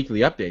 with the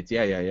weekly updates,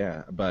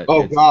 yeah. But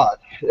God,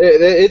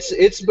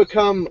 it's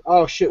become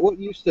shit. What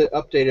used to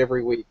update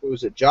every week?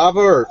 Was it Java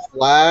or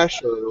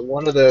Flash or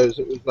one of those?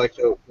 It was like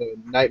the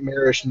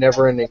nightmarish,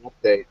 never-ending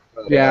update.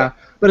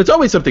 But it's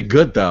always something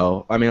good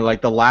though. I mean,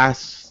 like not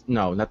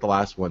the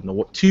last one.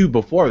 The two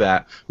before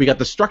that, we got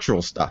the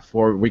structural stuff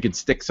where we could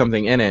stick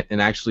something in it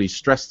and actually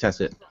stress test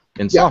it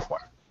in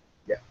software.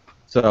 Yeah.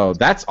 So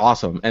that's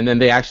awesome. And then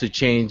they actually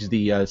changed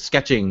the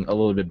sketching a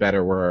little bit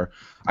better where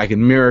I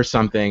can mirror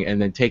something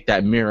and then take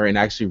that mirror and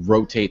actually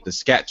rotate the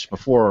sketch.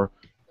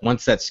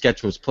 Once that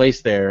sketch was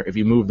placed there, if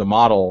you move the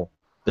model,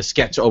 the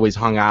sketch always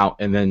hung out,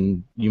 and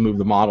then you move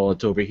the model,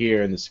 it's over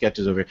here, and the sketch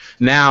is over here.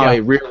 Now it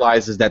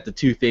realizes that the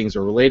two things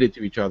are related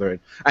to each other. And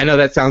I know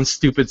that sounds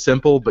stupid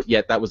simple, but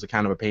yet that was a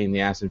kind of a pain in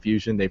the ass in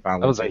Fusion. They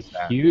finally that was a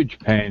huge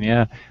pain,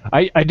 yeah.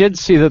 I did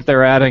see that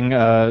they're adding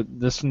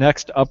this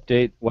next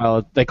update,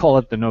 well, they call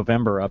it the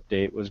November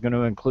update, was going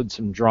to include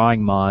some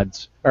drawing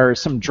mods, or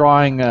some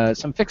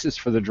fixes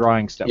for the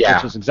drawing stuff,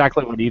 which is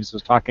exactly what Yves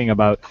was talking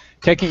about.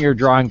 Taking your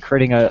drawing,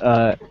 creating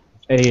a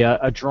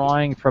a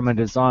drawing from a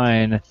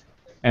design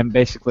and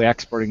basically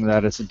exporting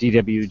that as a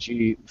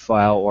DWG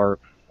file or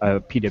a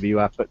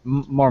PWF, but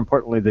more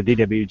importantly, the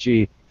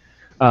DWG.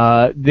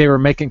 They were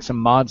making some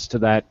mods to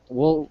that.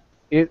 Well,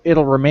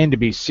 it'll remain to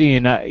be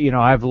seen.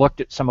 I've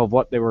looked at some of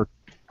what they were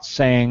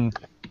saying,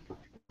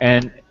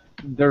 and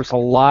there's a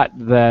lot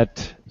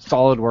that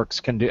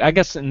SolidWorks can do. I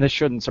guess, and this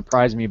shouldn't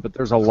surprise me, but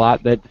there's a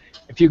lot that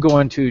if you go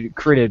into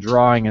create a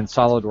drawing in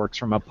SolidWorks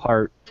from a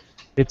part,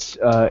 it's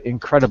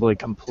incredibly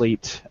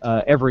complete.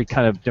 Every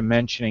kind of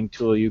dimensioning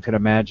tool you could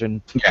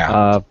imagine.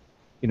 Yeah.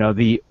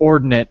 The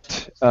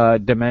ordinate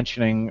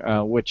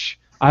dimensioning, which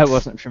I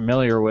wasn't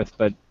familiar with,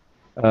 but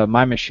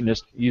my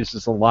machinist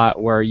uses a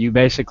lot, where you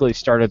basically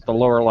start at the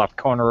lower left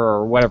corner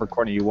or whatever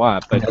corner you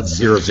want. But that's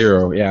 0,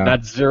 0, yeah.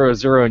 That's 0,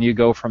 0, and you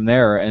go from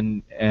there,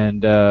 and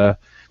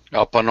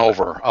up and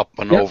over, up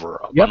and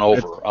over, up and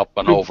over, up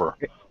and over.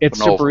 It's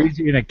super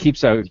easy, and it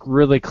keeps a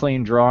really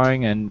clean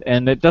drawing,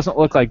 and it doesn't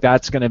look like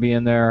that's going to be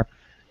in there.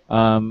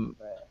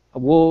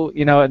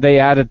 They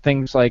added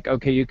things like,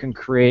 okay, you can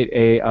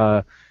create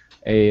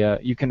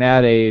you can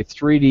add a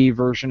 3D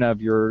version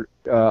of your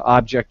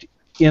object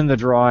in the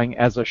drawing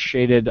as a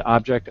shaded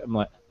object. I'm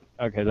like,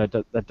 okay,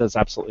 that does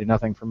absolutely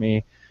nothing for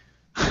me.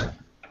 Just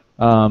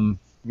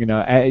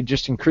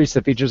increase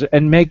the features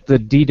and make the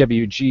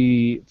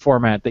DWG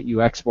format that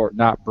you export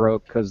not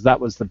broke, because that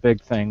was the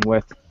big thing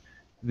with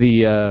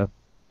the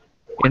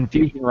in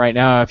Fusion right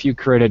now. If you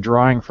create a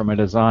drawing from a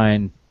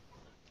design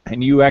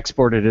and you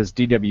export it as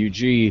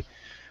DWG,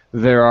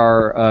 there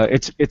are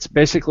it's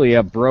basically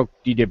a broke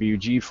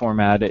DWG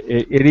format.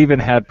 It even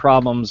had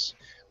problems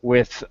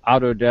with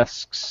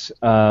Autodesk's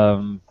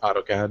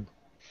AutoCAD.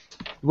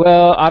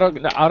 Well,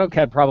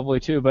 AutoCAD probably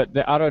too, but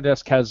the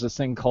Autodesk has this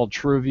thing called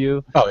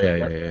TrueView. Oh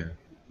yeah.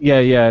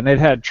 Yeah, and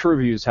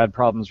TrueViews had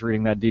problems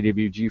reading that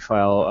DWG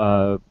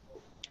file.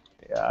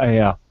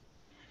 Yeah,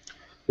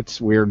 it's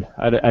weird.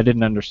 I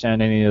didn't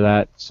understand any of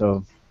that.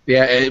 So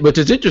yeah, which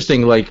is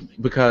interesting,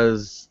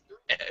 because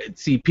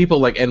see, people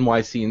like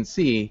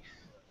NYCNC,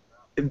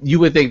 you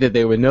would think that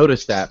they would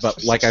notice that,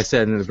 but like I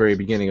said in the very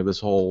beginning of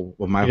whole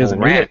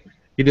rant,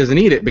 he doesn't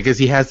need it because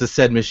he has the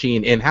said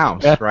machine in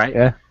house, right?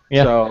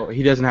 Yeah. So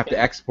he doesn't have to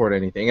export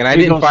anything, and I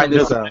didn't find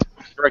this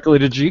directly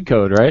to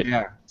G-code, right?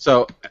 Yeah.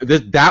 So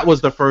that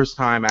was the first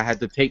time I had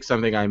to take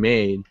something I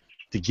made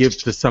to give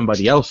to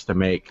somebody else to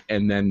make,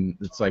 and then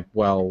it's like,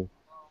 well,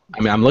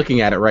 I mean, I'm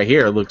looking at it right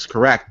here; it looks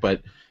correct,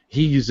 but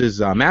he uses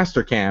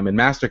Mastercam, and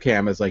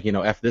Mastercam is like,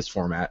 F this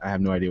format. I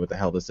have no idea what the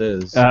hell this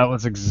is. That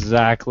was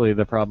exactly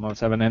the problem I was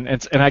having,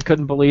 and I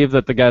couldn't believe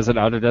that the guys at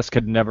Autodesk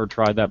had never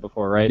tried that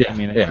before, right? Yeah, I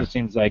mean, it just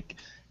seems like,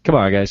 come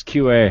on, guys,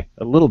 QA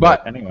a little bit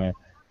anyway.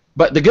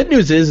 But the good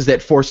news is that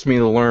it forced me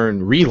to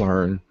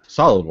relearn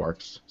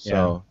SolidWorks,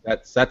 so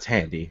that's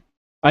handy.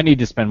 I need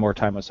to spend more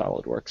time with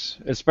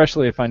SolidWorks,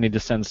 especially if I need to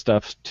send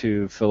stuff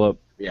to Philip.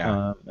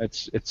 Yeah.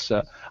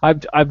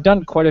 I've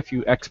done quite a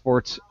few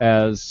exports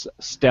as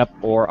STEP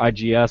or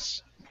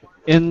IGS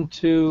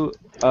into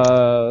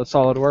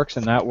SolidWorks,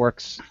 and that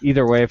works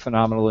either way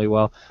phenomenally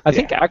well. I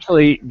think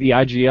actually the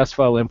IGS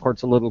file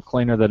imports a little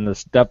cleaner than the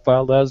STEP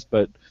file does,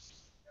 but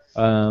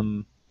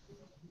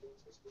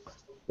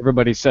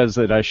everybody says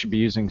that I should be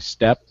using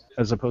STEP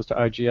as opposed to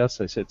IGS.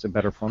 They say it's a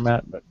better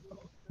format, but.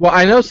 Well,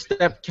 I know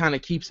STEP kind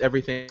of keeps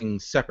everything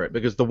separate,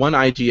 because the one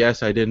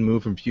IGS I did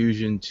move from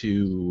Fusion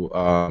to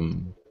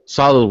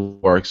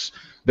SolidWorks,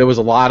 there was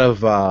a lot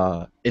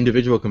of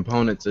individual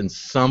components, and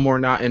some were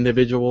not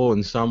individual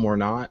and some were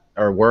not,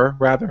 or were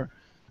rather.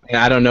 And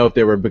I don't know if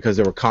they were because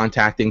they were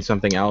contacting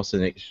something else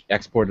and it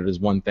exported as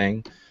one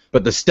thing.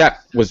 But the STEP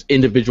was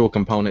individual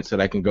components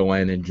that I can go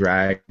in and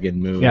drag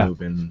and move. Yeah.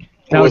 And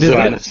now, was it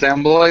an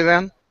assembly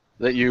then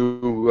that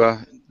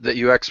you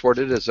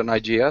exported as an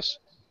IGS?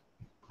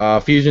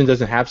 Fusion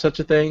doesn't have such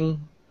a thing.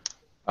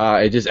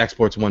 It just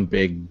exports one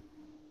big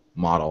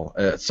model.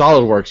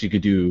 SolidWorks, you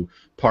could do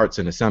parts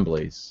and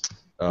assemblies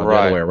the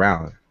other way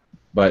around.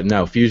 But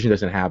no, Fusion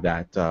doesn't have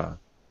that.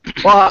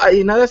 Well,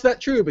 that's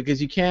not true,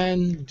 because you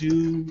can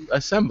do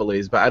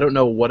assemblies, but I don't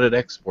know what it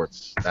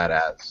exports that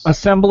as.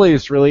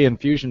 Assemblies really in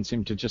Fusion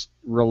seem to just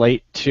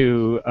relate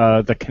to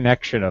the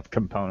connection of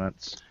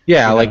components.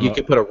 Yeah, you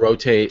could put a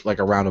rotate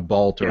around a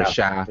bolt or a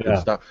shaft and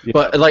stuff. Yeah.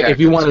 But if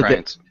you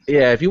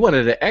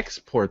wanted to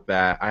export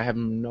that, I have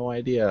no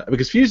idea,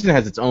 because Fusion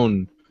has its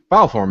own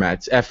file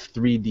formats,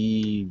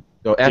 F3D,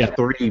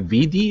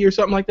 F3VD or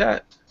something like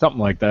that. Something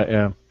like that,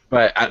 yeah.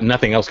 But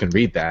nothing else can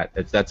read that.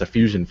 That's a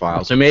Fusion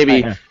file. So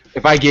maybe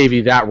if I gave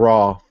you that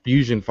raw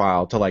Fusion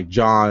file to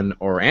John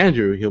or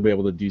Andrew, he'll be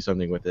able to do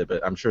something with it.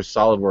 But I'm sure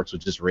SolidWorks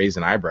would just raise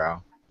an eyebrow.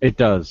 It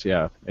does,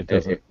 yeah. It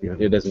doesn't.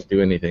 It doesn't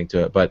do anything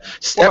to it. But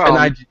STEP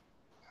and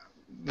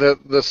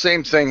the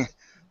same thing.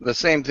 The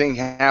same thing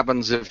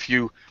happens if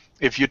you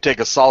take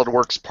a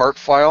SolidWorks part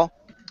file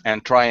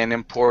and try and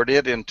import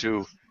it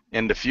into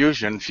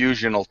Fusion.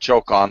 Fusion will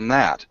choke on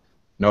that.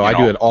 No, I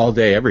do it all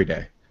day, every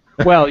day.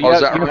 Well, Oh,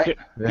 is that right?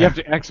 you have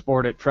to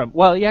export it from.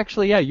 Well,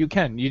 you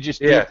can. You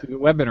just do Yeah. it through the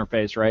web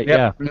interface, right?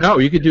 Yep. Yeah. No,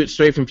 you could do it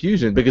straight from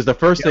Fusion because the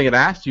first thing it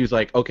asks you is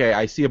like, okay,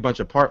 I see a bunch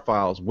of part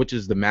files. Which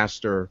is the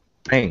master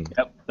thing?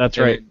 Yep. That's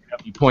And right.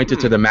 You point it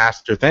to the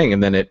master thing,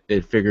 and then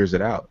it figures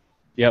it out.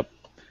 Yep.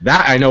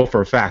 That I know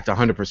for a fact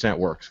 100%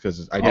 works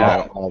because I do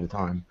that all the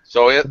time.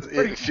 So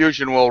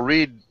Fusion will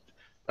read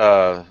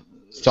SolidWorks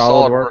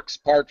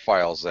SolidWorks part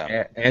files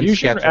then. and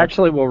Fusion SketchUp.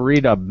 actually will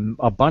read a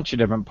bunch of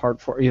different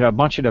a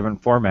bunch of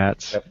different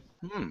formats. Yep.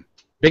 Hmm.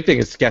 Big thing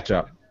is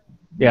SketchUp.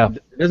 Yeah.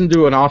 It doesn't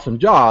do an awesome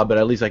job, but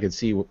at least I can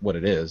see what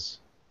it is.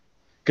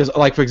 Because,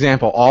 like for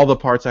example, all the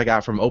parts I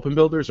got from Open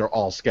Builders are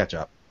all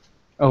SketchUp.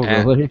 Oh,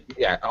 And- really?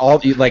 Yeah,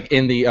 all like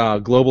in the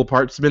global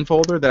parts bin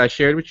folder that I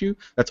shared with you,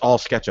 that's all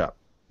SketchUp.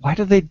 Why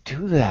do they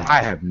do that?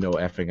 I have no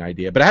effing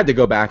idea, but I had to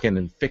go back in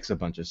and fix a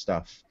bunch of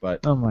stuff.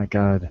 But Oh my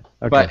God.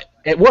 Okay. but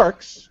it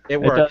works. It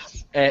It works,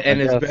 does. and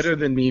It it's does. better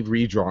than me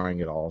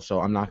redrawing it all. So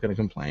I'm not going to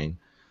complain.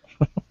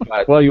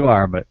 Well, you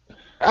are, but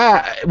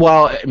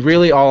Well,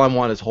 really, all I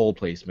want is hole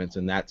placements,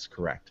 and that's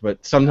correct.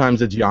 But sometimes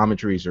the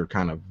geometries are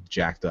kind of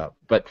jacked up.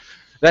 But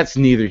that's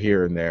neither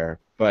here and there.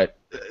 But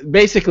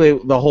basically,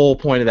 the whole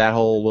point of that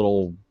whole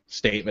little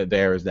statement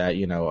there is that,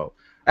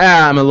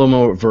 I'm a little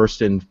more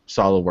versed in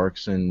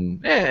SolidWorks,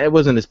 and it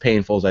wasn't as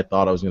painful as I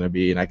thought it was going to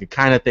be. And I could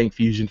kind of thank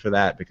Fusion for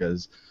that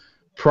because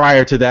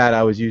prior to that,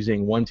 I was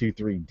using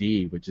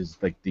 123D, which is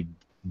like the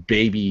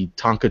baby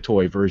Tonka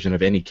toy version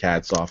of any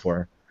CAD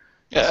software.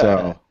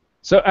 Yeah.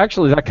 So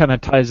actually, that kind of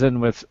ties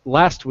in with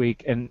last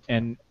week, and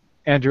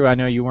Andrew, I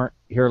know you weren't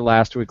here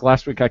last week.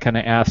 Last week, I kind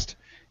of asked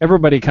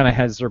everybody kind of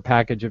has their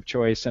package of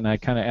choice, and I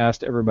kind of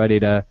asked everybody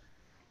to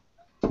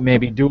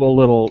maybe do a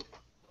little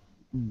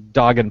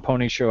dog and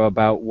pony show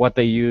about what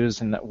they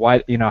use and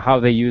why, how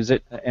they use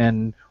it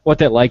and what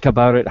they like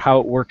about it,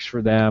 how it works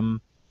for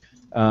them.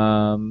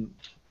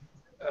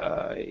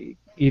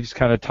 Eve's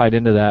kind of tied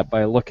into that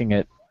by looking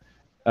at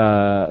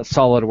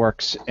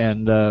SolidWorks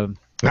and.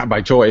 Not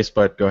by choice,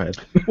 but go ahead.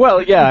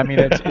 Well, yeah, I mean,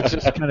 it's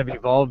just kind of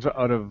evolved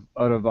out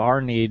of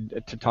our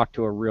need to talk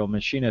to a real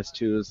machinist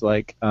who is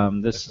like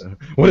this.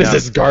 What is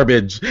this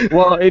garbage?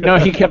 Well,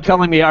 he kept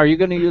telling me, "Are you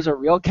going to use a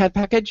real CAD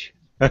package?"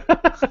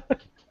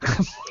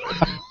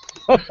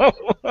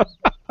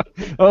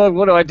 Oh,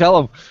 what do I tell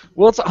him?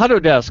 Well, it's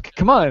Autodesk.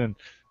 Come on.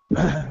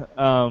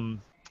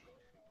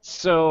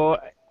 So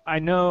I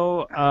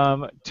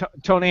know,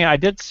 Tony, I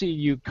did see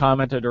you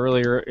commented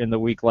earlier in the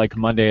week, like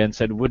Monday, and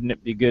said, wouldn't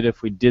it be good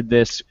if we did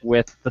this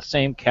with the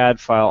same CAD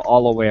file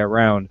all the way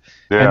around?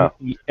 Yeah.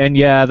 And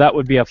yeah, that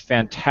would be a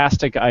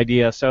fantastic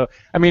idea. So,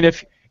 I mean,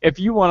 if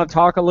you want to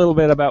talk a little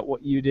bit about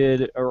what you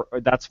did, or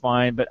that's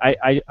fine, but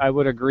I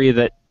would agree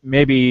that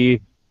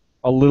maybe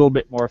a little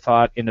bit more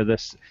thought into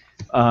this,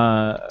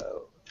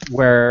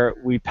 where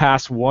we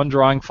pass one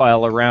drawing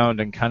file around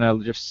and kind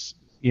of just,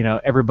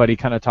 everybody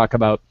kind of talk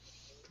about,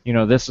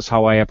 this is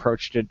how I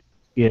approached it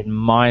in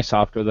my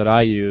software that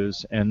I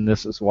use, and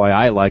this is why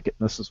I like it,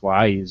 and this is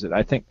why I use it.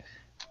 I think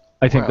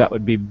that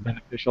would be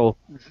beneficial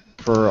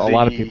for a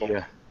lot of people.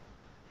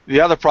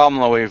 The other problem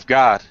that we've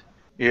got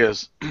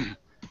is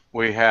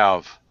we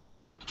have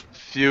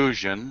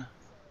Fusion,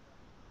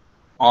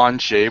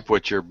 Onshape,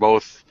 which are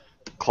both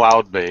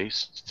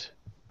cloud-based.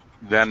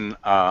 Then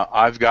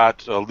I've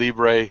got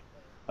Libre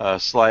 /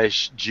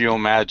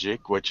 Geomagic,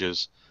 which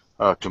is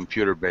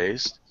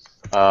computer-based.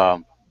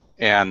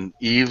 And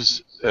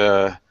Eve's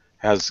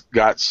has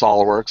got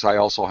SolidWorks. I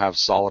also have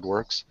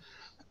SolidWorks.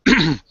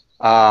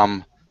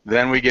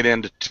 Then we get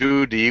into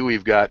 2D.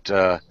 We've got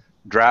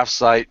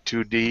DraftSite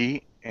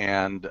 2D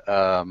and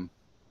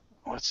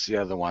what's the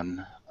other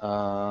one?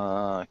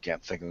 I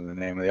can't think of the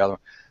name of the other one.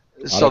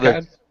 So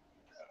AutoCAD?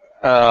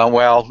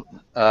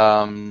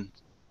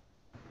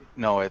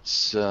 No,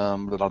 it's blah,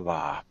 blah,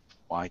 blah.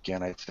 Why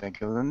can't I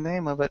think of the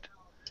name of it?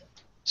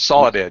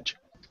 Solid Edge.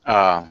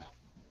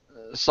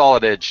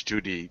 Solid Edge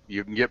 2D.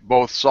 You can get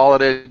both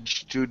Solid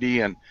Edge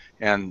 2D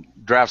and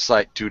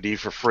DraftSite 2D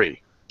for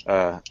free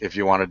if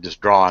you want to just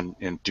draw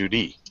in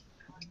 2D.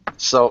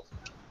 So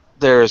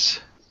there's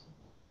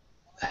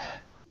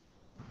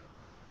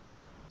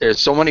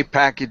so many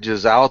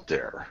packages out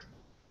there.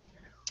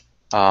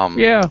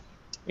 Yeah,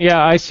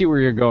 I see where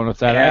you're going with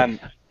that.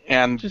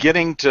 And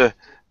getting to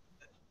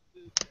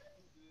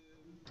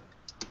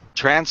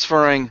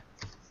transferring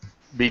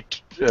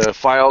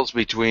files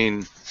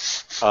between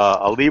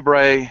a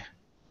Libre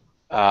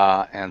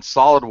and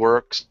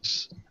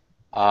SolidWorks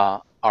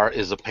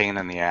is a pain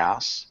in the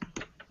ass.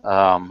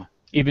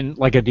 Even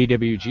like a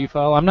DWG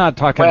file. I'm not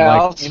talking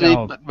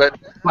but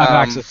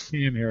access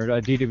CAM here.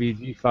 A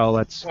DWG file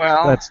that's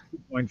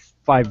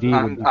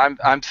 2.5D.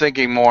 I'm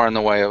thinking more in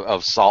the way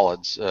of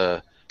solids,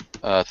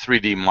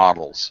 3D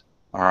models.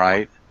 All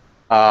right,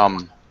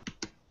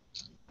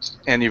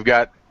 and you've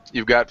got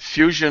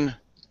Fusion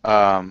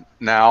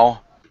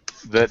now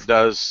that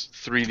does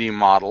 3D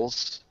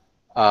models,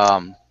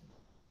 and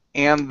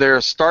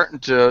they're starting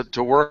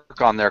to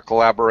work on their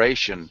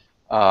collaboration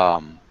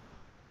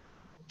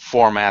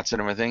formats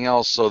and everything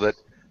else, so that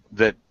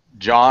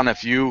John,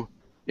 if you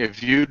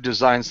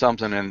design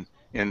something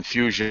in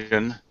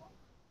Fusion,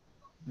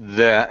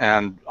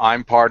 and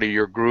I'm part of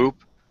your group,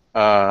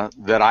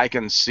 that I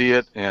can see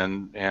it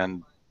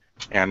and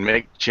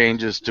make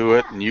changes to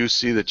it, and you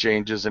see the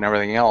changes and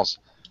everything else,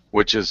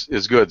 which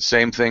is good.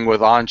 Same thing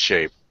with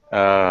Onshape.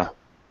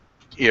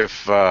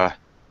 If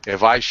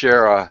I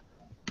share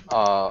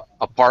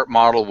a part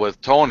model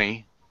with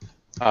Tony,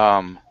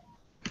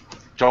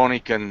 Tony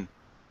can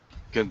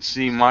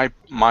see my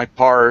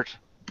part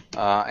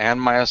and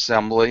my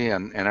assembly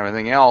and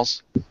everything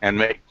else, and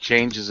make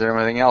changes and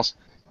everything else,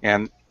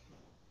 and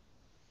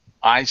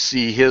I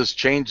see his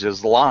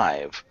changes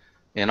live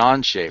in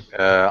Onshape.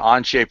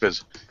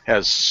 Onshape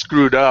has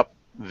screwed up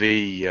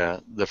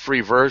the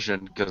free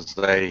version because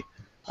they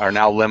are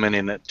now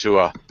limiting it to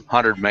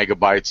 100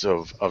 megabytes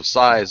of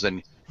size,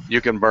 and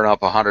you can burn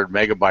up 100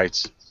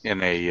 megabytes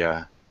in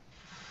a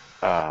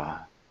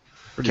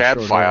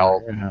CAD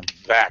file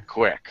that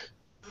quick.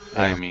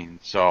 Yeah. I mean,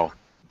 so,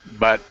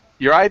 but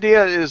your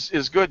idea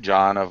is good,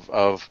 John.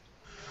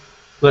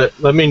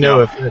 Let me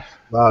know if it's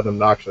loud and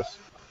obnoxious.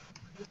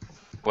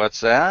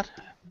 What's that?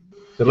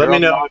 So let me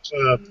know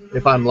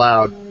if I'm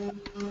loud.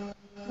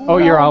 Oh,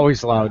 you're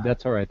always loud.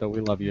 That's all right, though.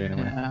 We love you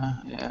anyway.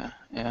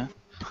 Yeah.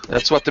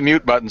 That's what the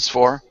mute button's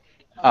for.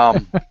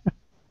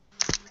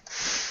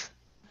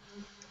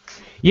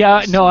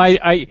 Yeah, no,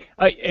 I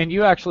and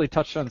you actually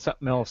touched on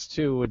something else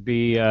too. Would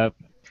be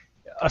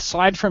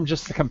aside from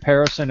just the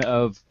comparison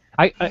of,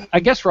 I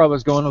guess where I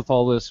was going with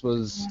all this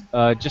was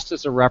just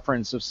as a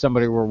reference if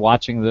somebody were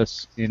watching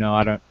this, who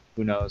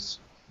knows.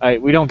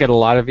 We don't get a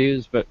lot of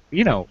views, but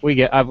we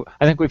get. I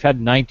think we've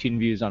had 19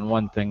 views on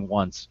one thing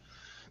once,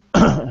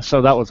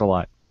 so that was a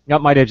lot.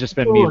 That might have just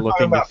been me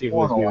looking to see who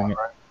was viewing it.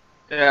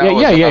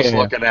 Yeah, us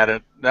looking at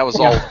it. That was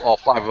all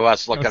five of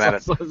us looking at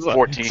it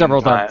 14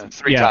 several times.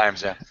 3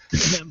 times, yeah.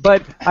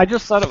 But I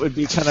just thought it would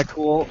be kind of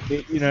cool,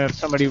 if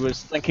somebody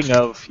was thinking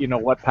of,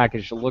 what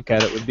package to look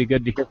at. It would be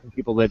good to hear from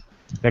people that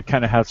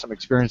kind of have some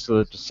experience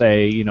with it to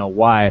say,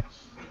 why.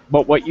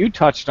 But what you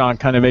touched on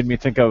kind of made me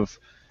think of,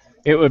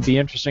 it would be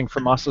interesting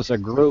from us as a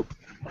group.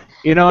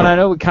 And I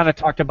know we kind of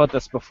talked about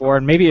this before,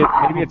 and maybe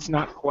it's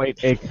not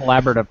quite a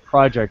collaborative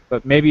project,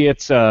 but maybe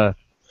it's I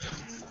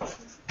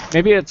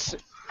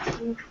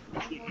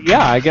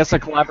guess a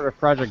collaborative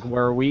project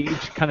where we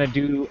each kind of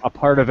do a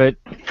part of it,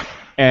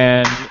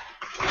 and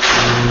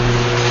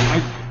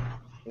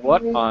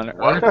what on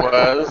earth?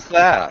 What was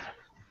that?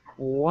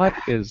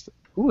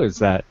 Who is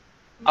that?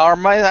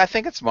 I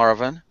think it's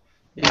Marvin.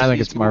 I think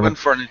it's Marvin. Moving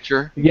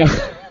furniture.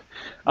 Yeah.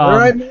 All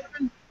right,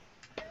 Marvin.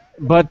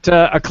 But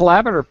a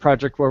collaborative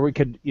project where we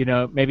could,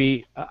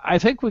 maybe I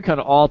think we could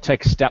all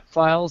take step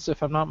files,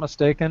 if I'm not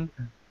mistaken.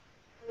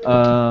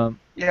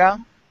 Yeah.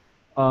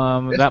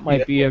 That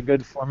might be a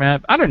good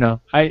format. I don't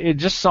know.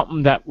 It's just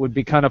something that would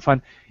be kind of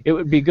fun. It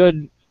would be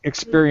good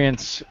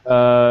experience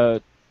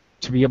to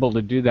be able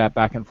to do that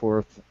back and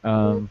forth.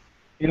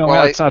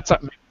 It's not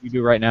something we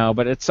do right now,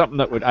 but it's something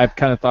that I've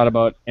kind of thought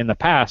about in the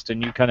past,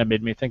 and you kind of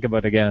made me think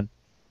about again.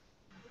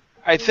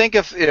 I think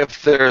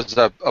if there's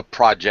a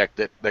project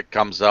that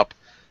comes up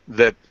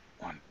that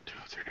 1, 2,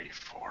 3,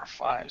 4,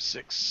 5,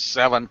 6,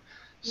 7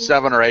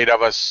 or 8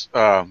 of us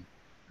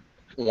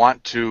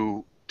want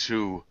to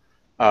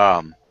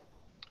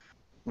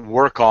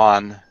work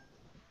on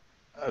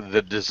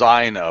the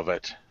design of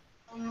it,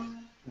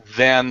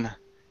 then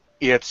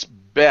it's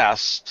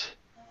best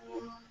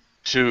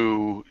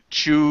to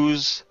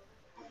choose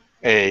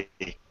a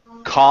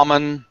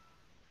common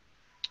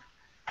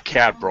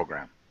CAD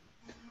program.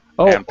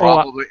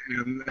 Probably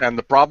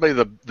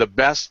the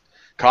best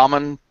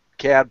common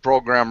CAD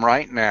program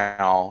right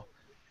now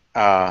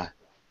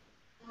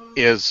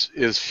is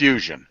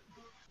Fusion,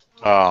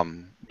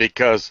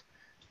 because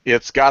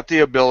it's got the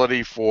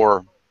ability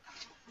for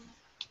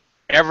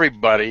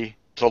everybody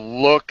to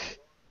look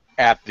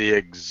at the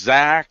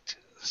exact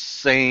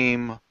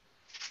same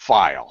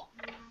file.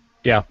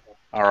 Yeah.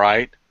 All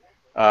right.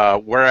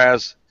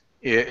 Whereas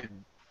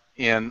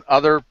in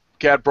other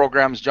CAD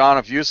programs, John,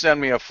 if you send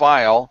me a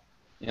file,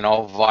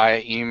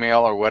 via email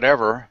or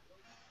whatever,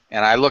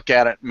 and I look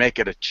at it, make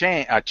it a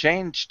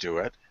change to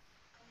it,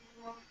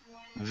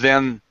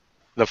 then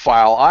the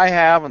file I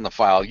have and the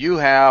file you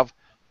have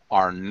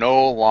are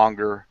no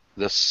longer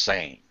the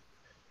same.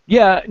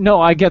 Yeah,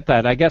 no, I get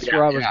that. I guess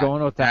where I was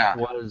going with that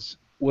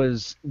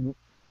was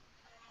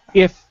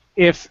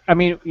if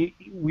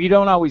we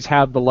don't always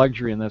have the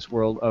luxury in this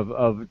world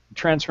of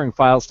transferring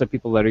files to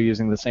people that are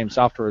using the same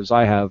software as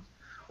I have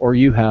or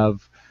you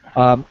have.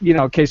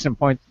 Case in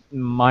point,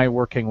 my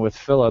working with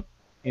Philip,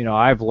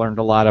 I've learned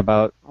a lot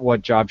about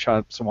what job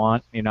shops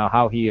want,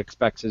 how he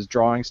expects his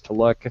drawings to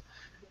look.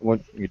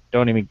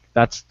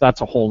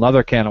 That's a whole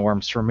nother can of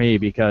worms for me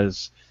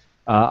because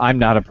I'm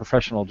not a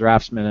professional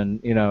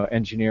draftsman and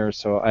engineer,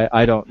 so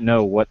I don't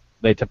know what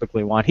they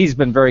typically want. He's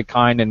been very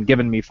kind and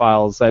given me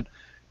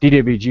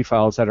DWG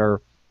files that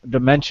are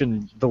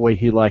dimensioned the way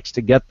he likes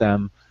to get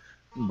them,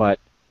 but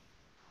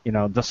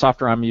the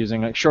software I'm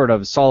using, short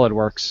of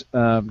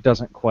SolidWorks,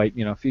 doesn't quite,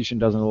 Fusion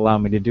doesn't allow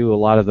me to do a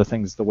lot of the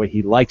things the way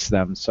he likes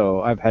them,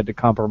 so I've had to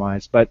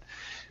compromise. But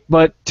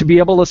but to be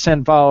able to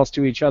send files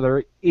to each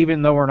other,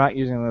 even though we're not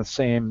using the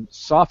same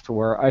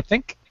software, I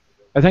think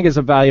is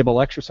a valuable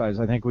exercise.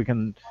 I think we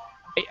can.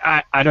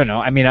 I don't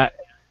know. I mean, I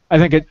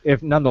think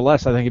if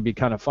nonetheless, I think it'd be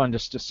kind of fun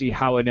just to see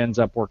how it ends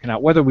up working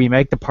out. Whether we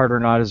make the part or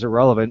not is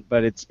irrelevant,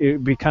 but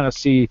it'd be kind of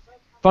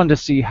fun to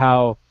see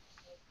how.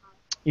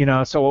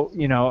 So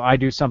I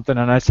do something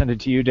and I send it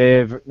to you,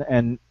 Dave,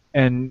 and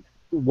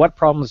what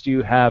problems do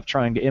you have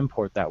trying to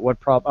import that?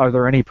 Are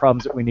there any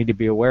problems that we need to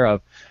be aware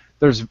of?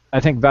 There's, I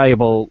think,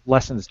 valuable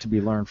lessons to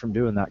be learned from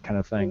doing that kind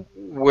of thing.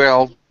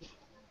 Well,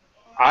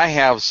 I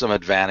have some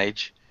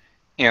advantage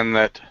in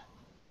that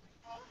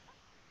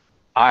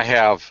I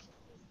have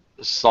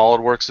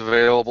SolidWorks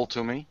available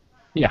to me.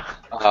 Yeah.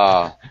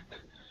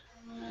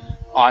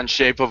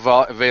 Onshape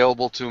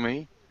available to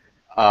me.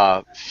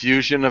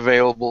 Fusion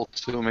available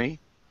to me.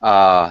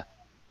 All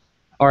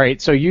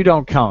right, so you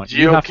don't count. GeoCAD.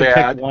 You have to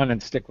pick one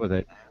and stick with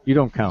it. You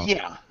don't count.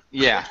 Yeah.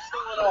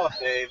 Showing off,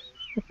 Dave.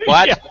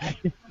 What? Yeah.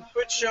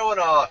 Quit showing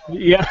off.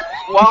 Yeah.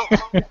 Well,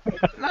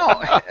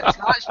 no, it's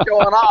not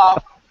showing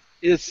off.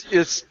 It's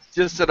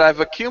just that I've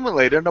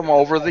accumulated them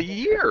over the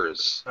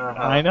years.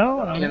 I know.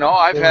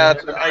 I've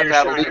had a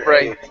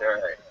Libre.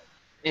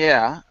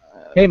 Yeah.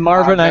 Hey,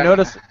 Marvin, I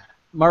noticed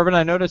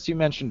you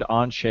mentioned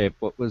Onshape.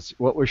 What was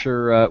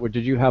your?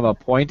 Did you have a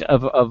point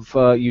of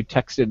you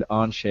texted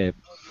Onshape?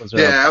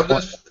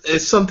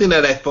 It's something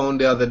that I found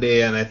the other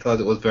day, and I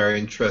thought it was very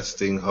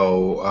interesting.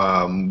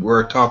 How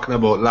we're talking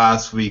about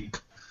last week.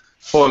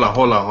 Hold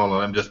on.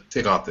 Let me just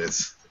take off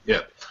this.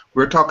 Yeah,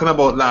 we're talking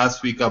about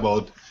last week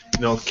about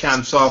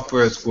CAM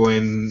software is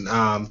going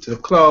to the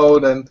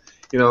cloud, and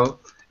like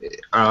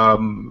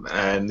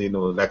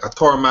a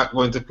Tormac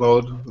going to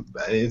cloud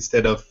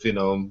instead of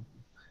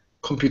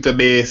computer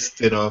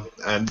based,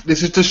 and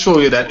this is to show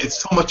you that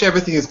it's so much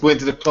everything is going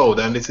to the cloud,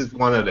 and this is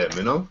one of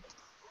them,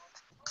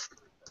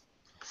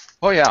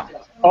 Oh yeah.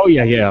 Oh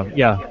yeah.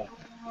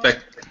 Like,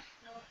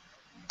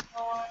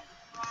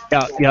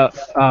 yeah.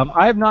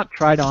 I have not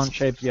tried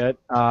Onshape yet.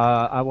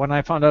 When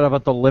I found out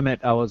about the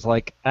limit, I was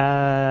like,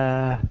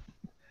 the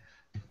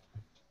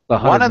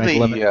 100 meg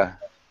limit.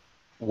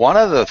 One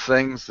of the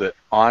things that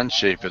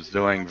Onshape is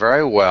doing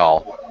very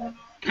well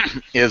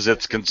is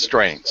its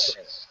constraints.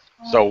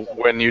 So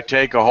when you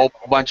take a whole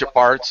bunch of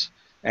parts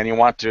and you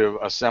want to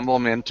assemble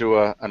them into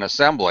an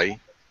assembly,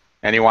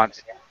 and you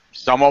want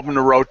some of them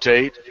to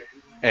rotate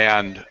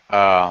and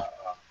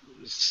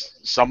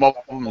some of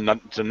them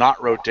to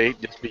not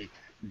rotate, just be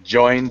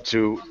joined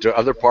to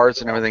other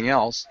parts and everything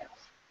else.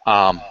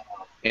 And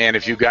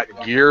if you've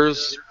got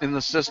gears in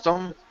the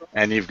system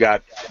and you've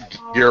got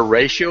gear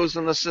ratios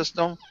in the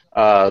system,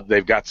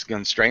 they've got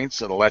constraints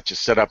that'll let you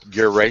set up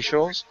gear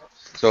ratios.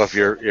 So if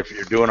you're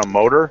doing a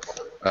motor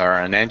or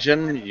an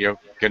engine, you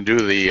can do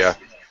the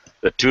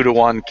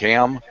 2-to-1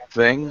 cam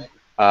thing.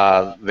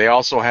 They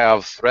also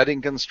have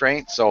threading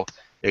constraints. So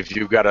if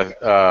you've got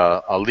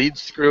a lead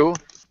screw,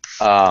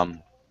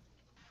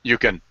 you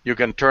can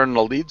turn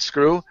the lead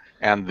screw,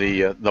 and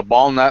the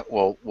ball nut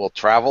will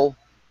travel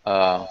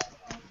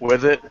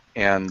with it,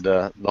 and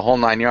the whole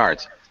 9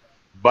 yards.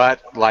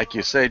 But like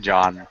you say,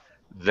 John,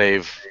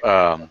 they've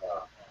gone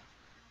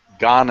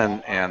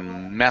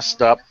and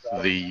messed up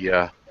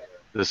the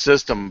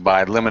system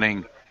by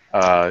limiting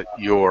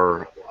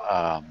your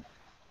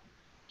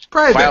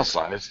file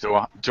size to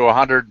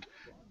 100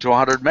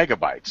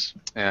 megabytes.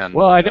 And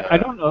well, I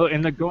don't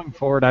know. Going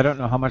forward, I don't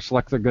know how much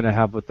luck they're going to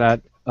have with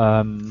that,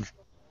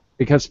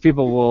 because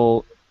people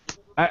will.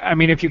 I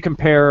mean, if you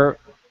compare,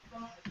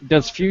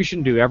 does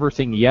Fusion do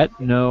everything yet?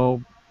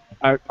 No.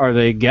 Are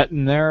they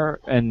getting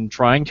there and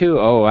trying to?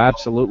 Oh,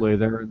 absolutely.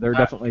 They're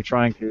definitely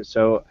trying to.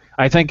 So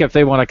I think if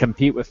they want to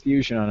compete with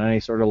Fusion on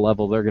any sort of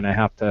level, they're going to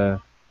have to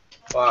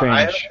change.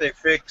 I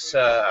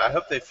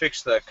hope they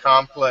fix the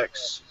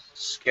complex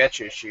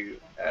sketch issue.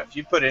 If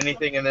you put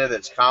anything in there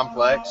that's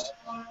complex,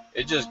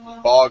 it just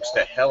bogs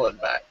to hell and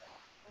back.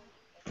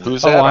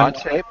 Who's that,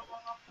 Onshape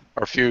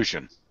or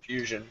Fusion?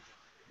 Fusion.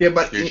 Yeah,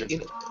 but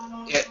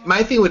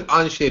my thing with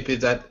Onshape is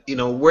that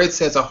where it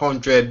says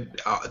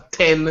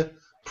 110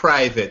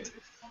 private,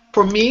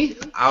 for me,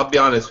 I'll be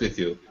honest with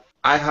you,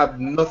 I have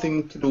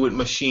nothing to do with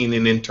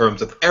machining in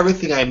terms of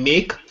everything I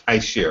make, I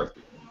share.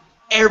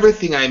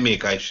 Everything I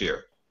make, I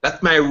share.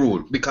 That's my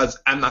rule, because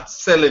I'm not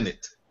selling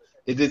it.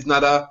 It is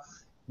not a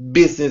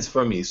business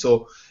for me,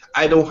 so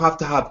I don't have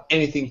to have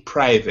anything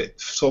private.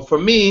 So for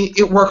me,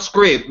 it works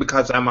great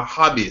because I'm a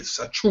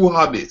hobbyist, a true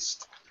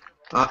hobbyist.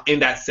 In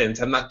that sense,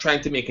 I'm not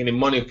trying to make any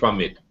money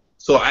from it.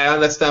 So I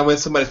understand when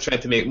somebody's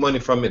trying to make money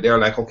from it, they're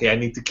like, okay, I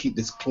need to keep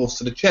this close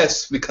to the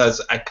chest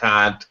because I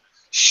can't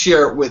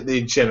share it with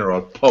the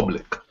general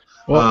public.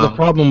 Well, the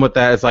problem with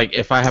that is, like,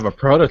 if I have a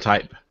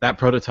prototype, that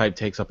prototype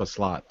takes up a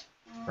slot,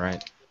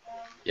 right?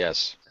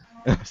 Yes.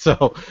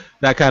 So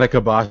that kind of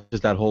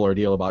kiboshes that whole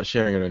ordeal about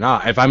sharing it or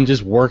not. If I'm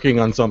just working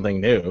on something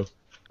new,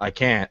 I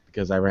can't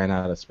because I ran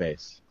out of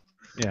space.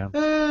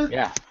 Yeah.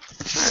 Yeah.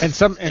 And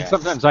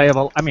sometimes I have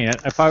I mean,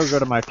 if I would go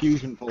to my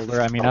Fusion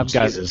folder, I mean, I've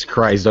got Jesus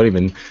Christ! Don't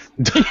even.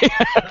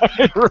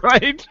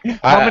 right.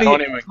 I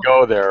don't even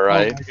go there,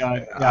 right? Oh my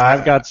God! Yeah,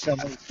 I've got so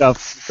many stuff,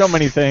 so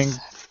many things.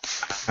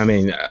 I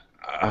mean,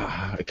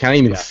 I can't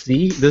even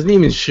see. It doesn't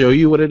even show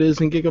you what it is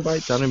in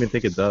gigabytes. I don't even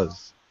think it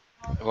does.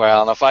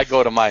 Well, and if I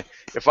go to my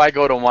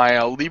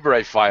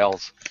Libre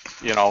files,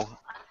 you know,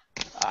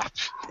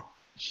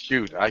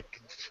 shoot,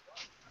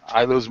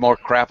 I lose more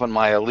crap on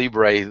my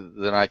Libre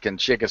than I can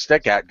shake a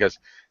stick at because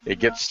it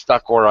gets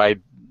stuck where I,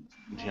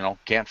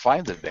 can't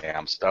find the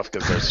damn stuff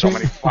because there's so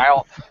many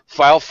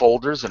file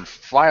folders and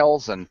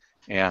files and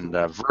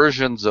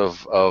versions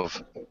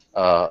of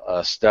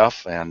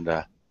stuff,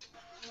 and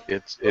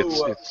it's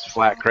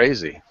flat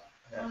crazy.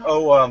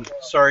 Oh,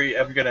 sorry,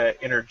 I'm gonna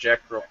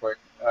interject real quick.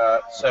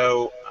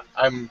 So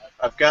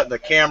I've got the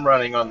cam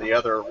running on the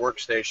other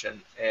workstation,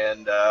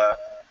 and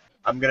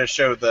I'm gonna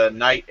show the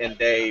night and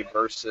day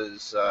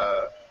versus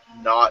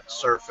not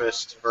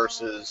surfaced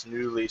versus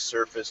newly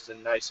surfaced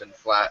and nice and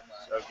flat.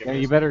 So give Yeah,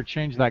 me you better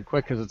change that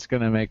quick because it's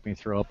gonna make me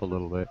throw up a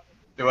little bit.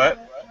 Do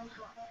what?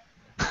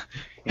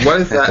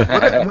 What is that?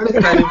 What is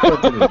that in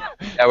front of me?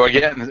 Yeah,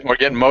 we're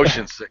getting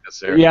motion sickness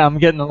here. Yeah, I'm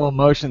getting a little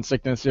motion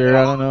sickness here.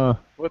 I don't know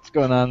what's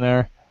going on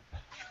there.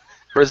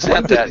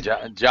 Present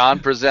that, John.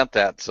 Present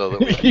that so that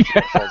we can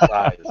get full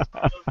size.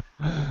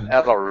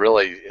 That'll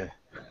really.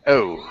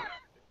 Oh,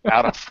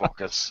 out of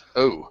focus.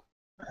 Oh.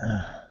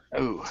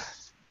 Ooh.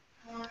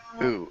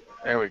 Ooh.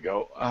 There we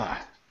go.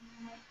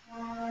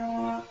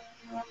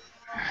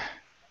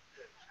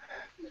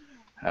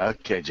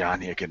 Okay,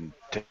 John, you can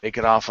take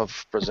it off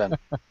of present.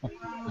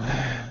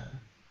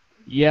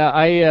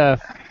 Yeah,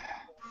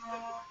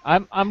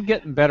 I'm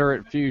getting better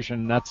at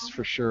Fusion, that's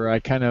for sure. I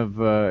kind of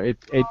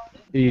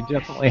you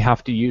definitely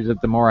have to use it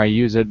the more I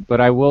use it,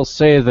 but I will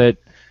say that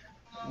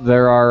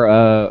there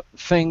are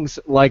things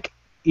like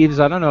Eves,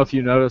 I don't know if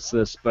you noticed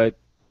this, but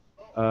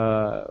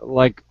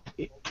like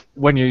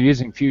when you're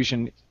using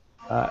Fusion,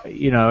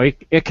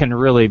 it can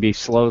really be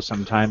slow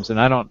sometimes, and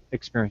I don't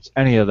experience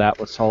any of that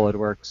with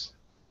SolidWorks.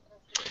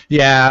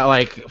 Yeah,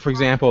 like for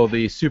example,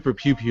 the Super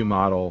Pew Pew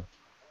model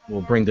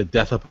will bring the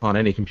death upon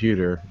any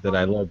computer that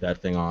I load that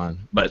thing on.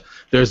 But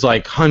there's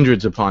like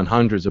hundreds upon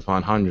hundreds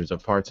upon hundreds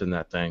of parts in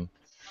that thing.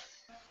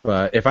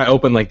 But if I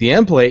open like the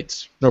end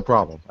plates, no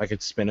problem. I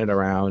could spin it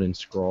around and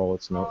scroll.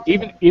 It's no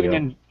even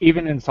in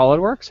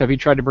SolidWorks. Have you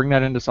tried to bring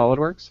that into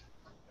SolidWorks?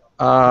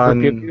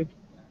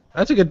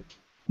 That's a good.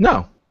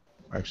 No,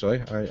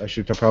 actually, I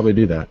should probably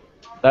do that.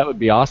 That would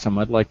be awesome.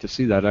 I'd like to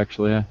see that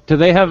actually. Do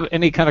they have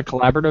any kind of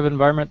collaborative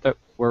environment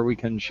where we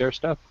can share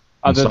stuff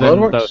other than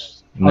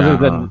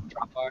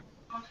Dropbox?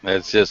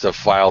 It's just a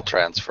file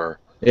transfer.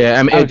 Yeah,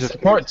 I mean it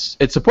supports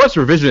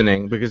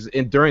revisioning because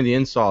during the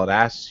install it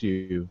asks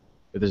you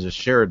if there's a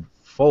shared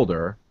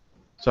folder.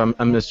 So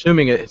I'm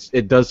assuming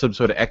it does some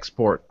sort of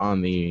export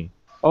on the.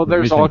 Oh,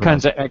 there's all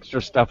kinds of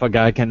extra stuff a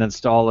guy can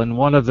install, and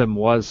one of them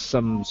was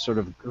some sort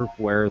of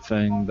groupware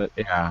thing. But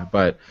yeah,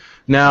 but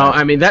now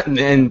I mean that,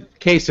 and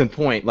case in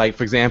point, like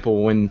for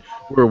example, when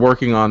we're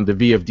working on the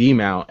VFD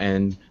mount,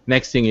 and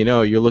next thing you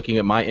know, you're looking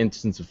at my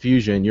instance of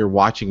Fusion, you're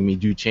watching me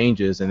do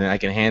changes, and then I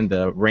can hand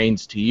the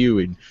reins to you,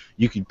 and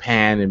you can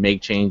pan and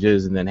make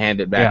changes, and then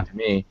hand it back to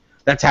me.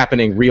 That's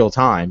happening real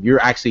time.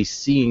 You're actually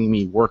seeing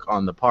me work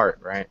on the part,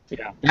 right?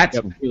 Yeah, that's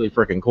really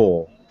freaking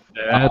cool.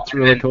 That's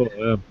really cool.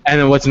 Yeah. And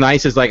then what's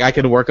nice is like I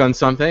can work on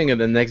something,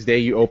 and the next day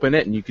you open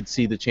it and you can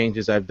see the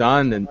changes I've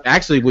done. And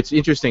actually, what's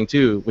interesting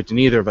too, which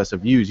neither of us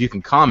have used, you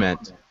can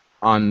comment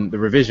on the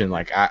revision.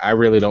 Like I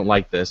really don't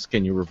like this.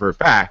 Can you revert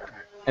back?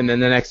 And then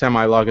the next time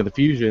I log into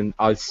Fusion,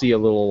 I'll see a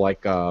little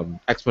like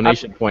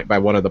explanation point by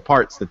one of the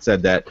parts that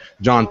said that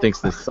John thinks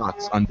this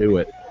sucks. Undo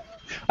it.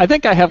 I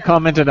think I have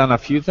commented on a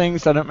few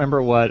things. I don't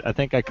remember what. I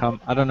think I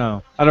don't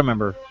know. I don't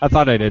remember. I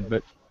thought I did,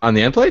 but. On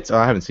the end plates? Oh,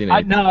 I haven't seen it.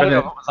 I don't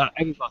know. I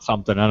think it was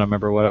something. I don't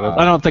remember what it was.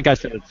 I don't think I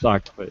said it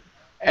sucked, but.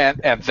 And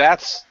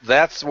that's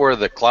where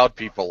the cloud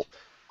people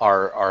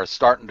are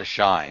starting to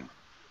shine.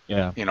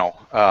 Yeah.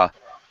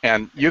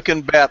 And you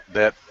can bet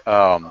that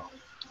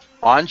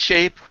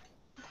Onshape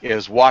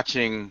is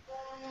watching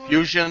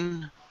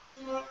Fusion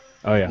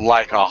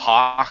like a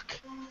hawk,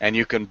 and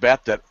you can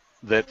bet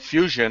that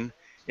Fusion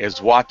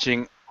is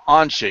watching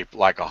Onshape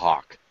like a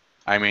hawk.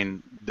 I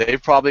mean,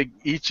 they've probably,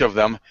 each of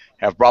them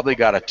have probably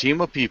got a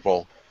team of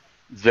people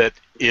that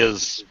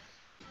is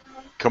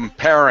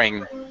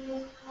comparing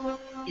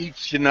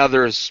each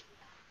another's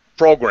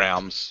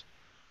programs.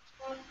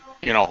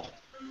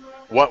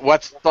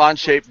 What's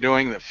Onshape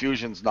doing that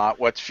Fusion's not?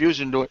 What's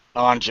Fusion doing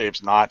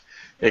Onshape's not?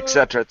 Et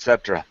cetera, et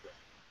cetera.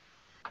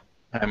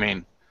 I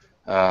mean,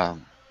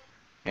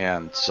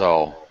 and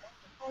so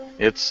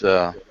it's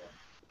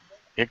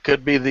it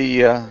could be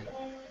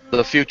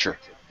the future.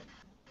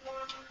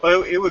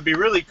 Well, it would be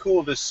really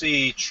cool to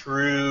see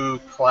true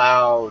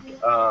cloud,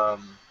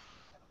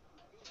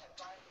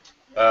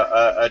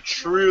 a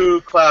true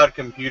cloud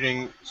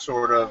computing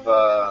sort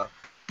of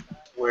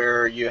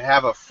where you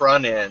have a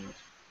front end,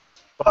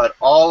 but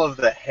all of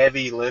the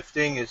heavy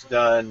lifting is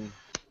done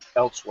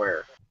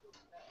elsewhere.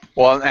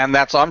 Well, and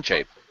that's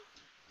Onshape.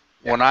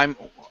 When I'm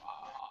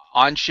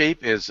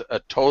Onshape is a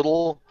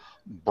total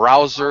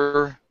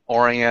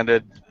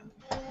browser-oriented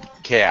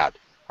CAD.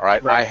 All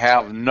right, I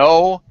have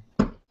no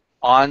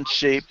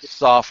Onshape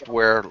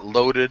software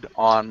loaded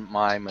on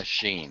my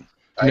machine.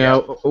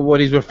 No, what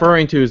he's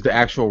referring to is the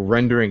actual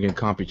rendering and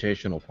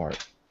computational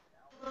part.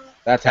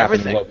 That's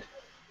happening. Everything.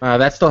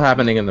 That's still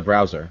happening in the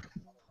browser.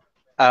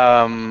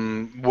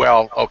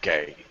 Well,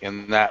 okay,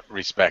 in that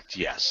respect,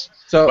 yes.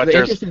 So But the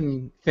there's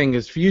interesting thing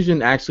is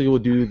Fusion actually will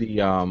do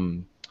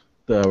the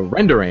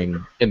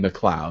rendering in the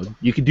cloud.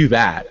 You can do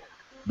that,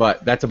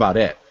 but that's about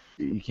it.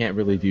 You can't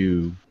really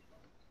do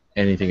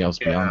anything else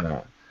beyond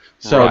that.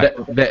 So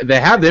they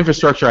have the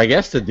infrastructure, I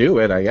guess, to do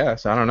it. I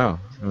guess I don't know.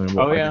 I mean,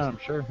 I'm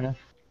sure. Yeah.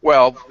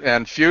 Well,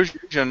 and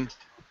Fusion,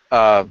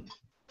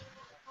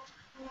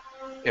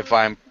 if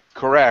I'm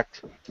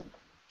correct,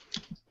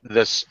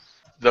 the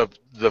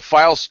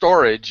file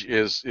storage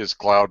is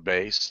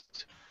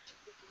cloud-based,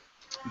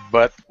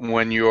 but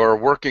when you're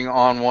working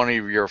on one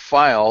of your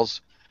files,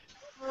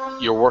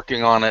 you're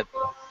working on it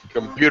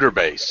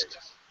computer-based.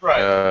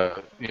 Right.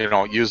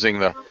 Using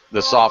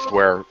the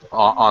software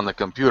on the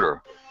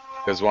computer.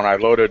 Because when I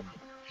loaded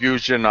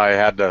Fusion, I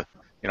had to,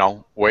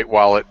 wait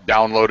while it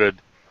downloaded,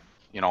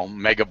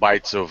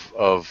 megabytes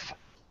of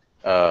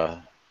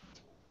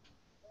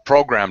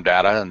program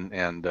data,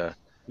 and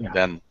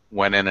then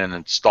went in and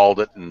installed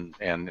it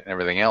and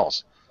everything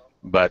else.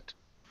 But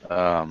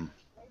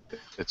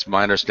it's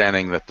my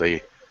understanding that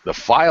the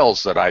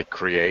files that I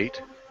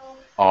create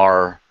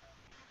are,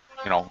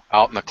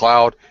 out in the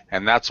cloud,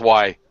 and that's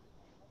why,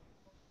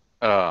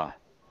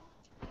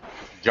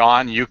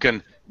 John, you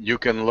can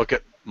look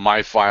at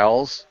my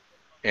files,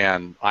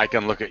 and I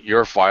can look at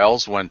your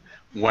files when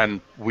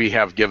we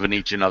have given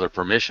each another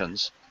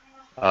permissions,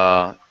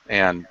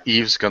 and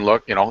Eves can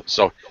look,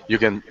 so you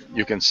can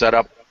set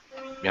up,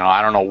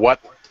 I don't know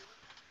what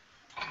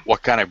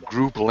kind of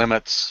group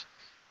limits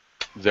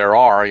there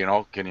are,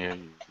 can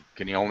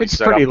you only It's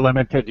set up? pretty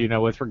limited,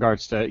 with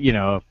regards to,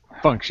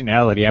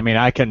 functionality. I mean,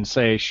 I can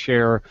say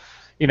share,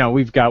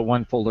 we've got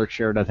one folder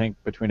shared, I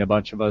think, between a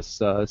bunch of us,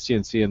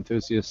 CNC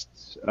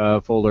Enthusiast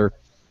folder.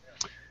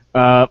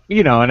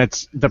 And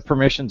it's the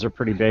permissions are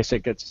pretty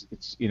basic. It's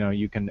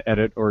you can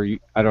edit or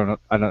I don't know.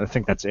 I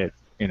think that's it.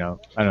 I don't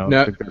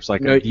think there's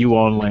like a view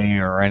only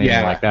or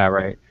anything like that,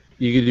 right?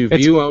 You can do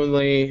view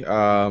only.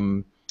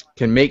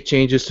 Can make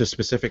changes to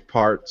specific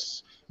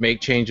parts.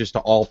 Make changes to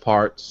all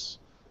parts.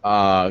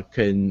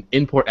 Can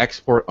import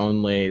export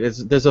only.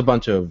 There's a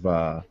bunch of.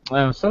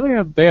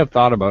 So they have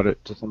thought about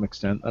it to some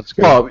extent. That's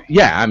good. Well,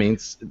 yeah, I mean,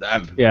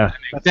 that's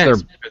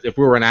sense, because if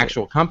we were an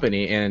actual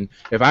company, and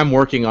if I'm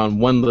working on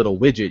one little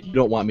widget, you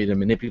don't want me to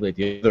manipulate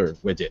the other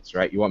widgets,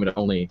 right? You want me to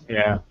only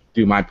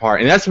do my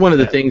part, and that's one of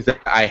the things that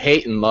I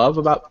hate and love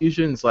about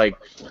Fusion. It's like,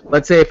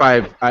 let's say if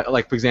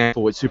like for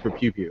example with Super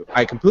Pew Pew,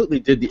 I completely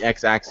did the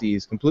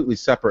x-axis completely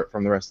separate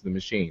from the rest of the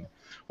machine.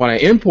 When I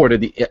imported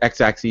the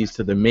x-axis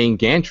to the main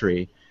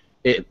gantry,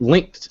 it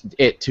linked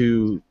it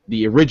to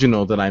the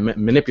original that I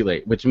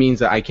manipulate, which means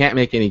that I can't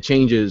make any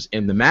changes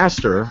in the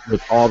master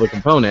with all the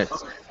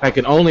components. I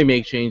can only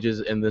make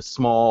changes in the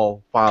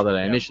small file that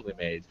I initially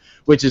made,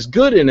 which is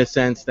good in a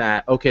sense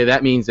that, okay,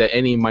 that means that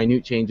any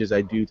minute changes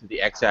I do to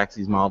the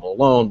x-axis model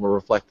alone were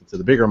reflected to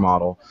the bigger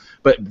model,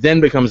 but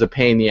then becomes a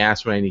pain in the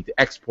ass when I need to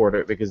export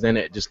it, because then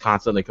it just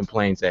constantly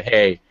complains that,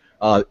 hey,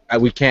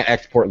 we can't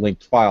export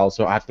linked files,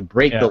 so I have to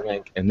break the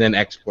link and then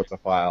export the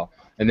file.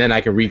 And then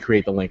I can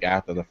recreate the link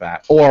after the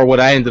fact. Or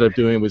what I ended up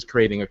doing was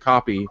creating a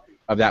copy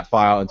of that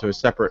file into a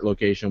separate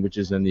location, which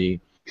is in the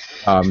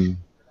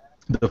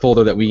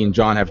folder that we and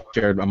John have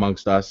shared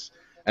amongst us,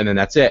 and then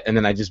that's it. And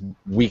then I just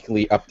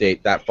weekly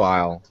update that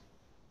file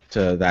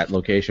to that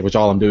location, which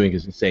all I'm doing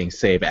is saying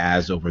save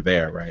as over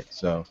there, right?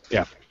 So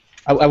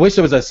I wish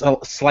there was a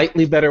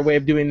slightly better way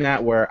of doing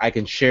that, where I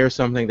can share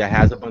something that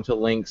has a bunch of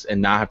links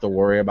and not have to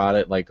worry about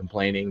it, like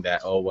complaining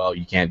that, oh well,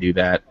 you can't do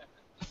that.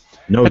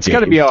 No, it's got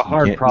to be a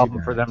hard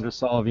problem for them to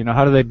solve.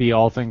 How do they be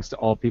all things to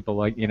all people?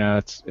 Like,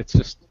 it's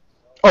just.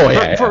 For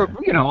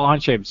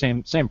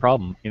Onshape, same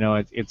problem.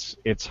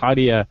 It's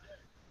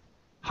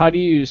how do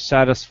you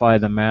satisfy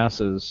the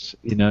masses?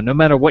 No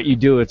matter what you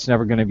do, it's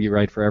never going to be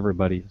right for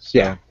everybody.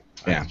 So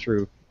that's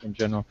true in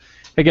general.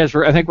 Hey guys,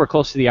 I think we're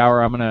close to the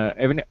hour.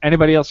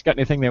 Anybody else got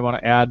anything they want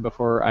to add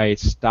before I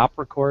stop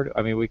record?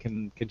 I mean, we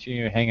can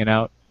continue hanging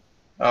out.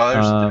 Oh,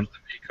 there's the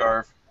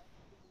V-Carve.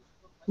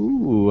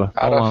 Ooh,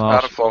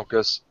 out of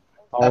focus.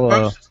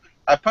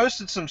 I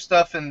posted some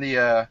stuff in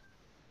the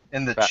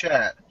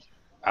chat.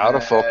 Out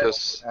of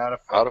focus. Out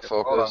of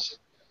focus.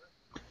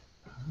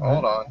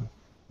 Hold on.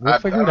 We'll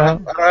figure it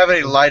out. I don't have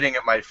any lighting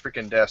at my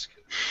freaking desk,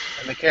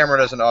 and the camera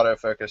doesn't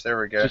autofocus. There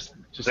we go. Just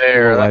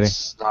there.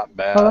 That's not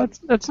bad. Oh,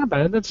 that's not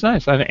bad. That's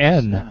nice. An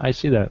N. I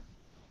see that.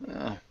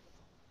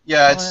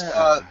 Yeah, it's.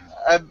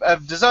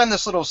 I've designed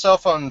this little cell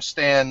phone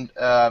stand,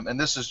 and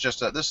this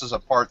is a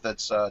part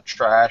that's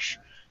trash.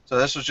 So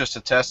this was just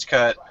a test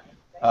cut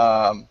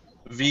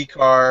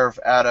V-Carve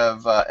out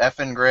of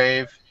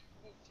F-Engrave.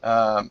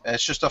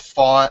 It's just a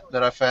font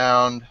that I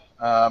found.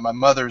 My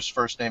mother's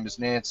first name is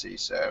Nancy,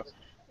 so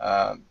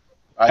I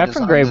designed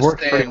Engrave this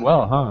works pretty stand.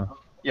 well, huh?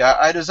 Yeah,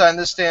 I designed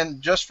this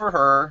stand just for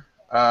her,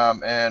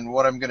 and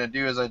what I'm going to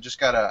do is I just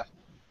got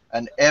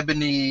an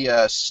ebony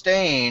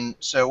stain.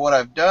 So what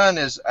I've done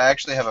is I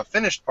actually have a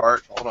finished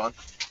part. Hold on.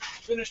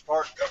 Finished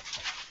part. Go.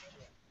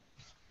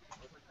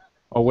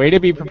 A way to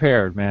be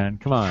prepared, man.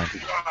 Come on.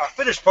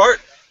 Finished part.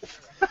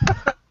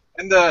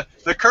 And the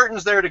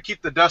curtain's there to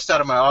keep the dust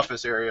out of my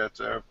office area.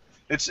 So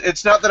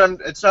it's not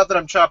that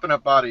I'm chopping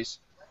up bodies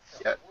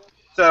yet.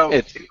 So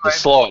It's anyway, to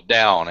slow it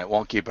down. It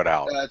won't keep it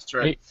out. that's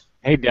right.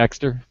 Hey,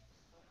 Dexter.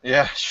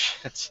 Yeah,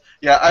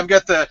 I've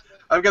got the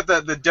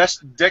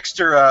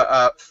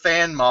Dexter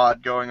fan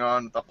mod going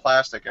on with the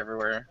plastic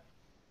everywhere.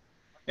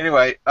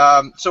 Anyway,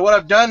 so what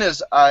I've done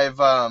is I've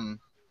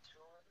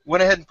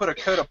went ahead and put a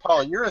coat of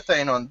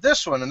polyurethane on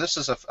this one, and this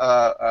is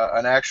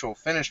an actual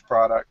finished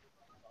product.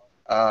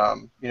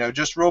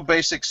 Just real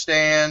basic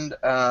stand,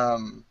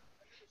 kind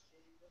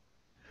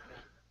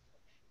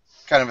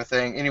of a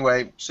thing.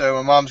 Anyway, so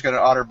my mom's got an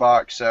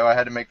OtterBox, so I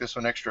had to make this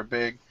one extra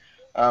big.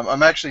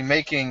 I'm actually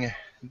making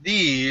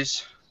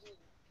these.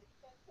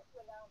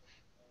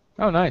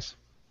 Oh, nice.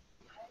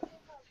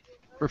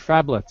 For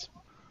phablets.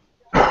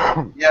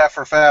 Yeah,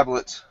 for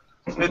phablets.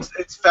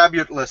 It's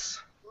fabulous.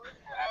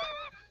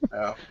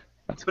 No.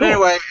 That's But cool.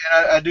 anyway,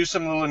 I do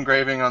some little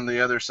engraving on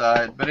the other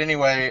side. But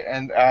anyway,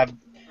 and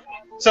I'm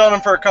selling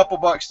them for a couple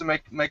bucks to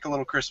make a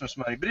little Christmas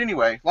money. But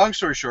anyway, long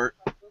story short,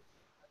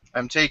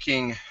 I'm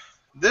taking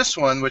this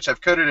one, which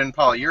I've coated in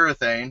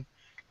polyurethane.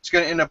 It's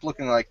going to end up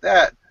looking like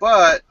that,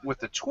 but with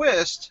the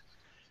twist.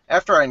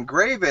 After I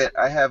engrave it,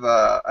 I have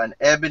an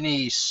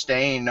ebony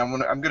stain.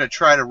 I'm gonna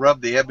try to rub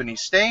the ebony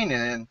stain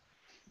in,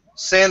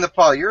 sand the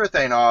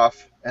polyurethane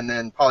off, and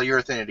then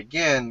polyurethane it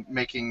again,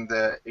 making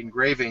the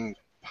engraving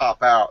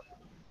pop out.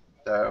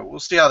 So we'll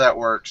see how that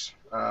works.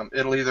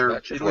 It'll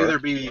either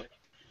be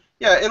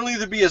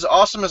as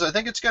awesome as I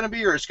think it's gonna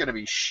be, or it's gonna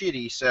be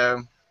shitty.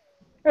 So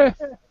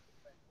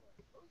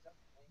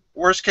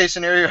worst case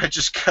scenario, I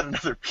just cut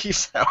another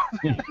piece out.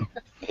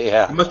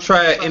 Yeah. I'm gonna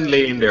try an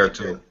inlay in there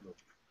too.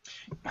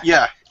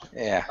 Yeah.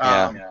 Yeah.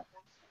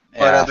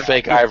 But,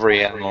 Fake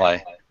ivory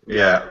inlay.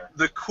 Yeah.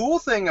 The cool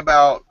thing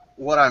about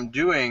what I'm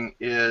doing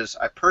is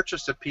I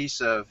purchased a piece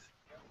of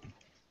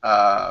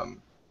pine.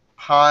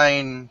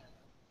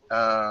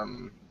 I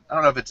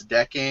don't know if it's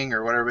decking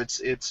or whatever. It's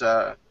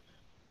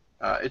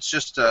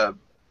just a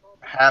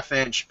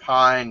half-inch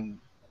pine,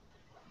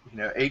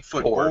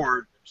 8-foot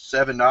board,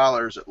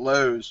 $7 at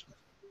Lowe's,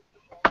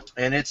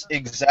 and it's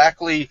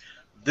exactly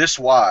this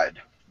wide.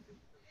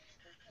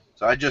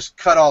 So I just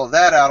cut all of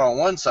that out on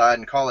one side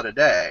and call it a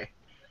day.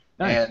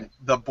 Nice. And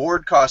the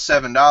board costs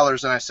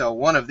 $7, and I sell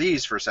one of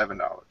these for $7.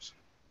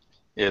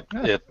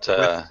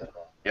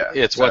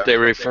 It's what they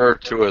refer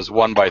to as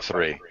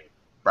 1x3.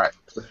 Right.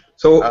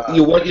 So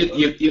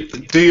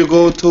do you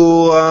go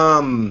to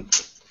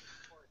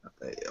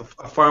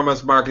a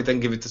farmer's market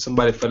and give it to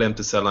somebody for them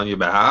to sell on your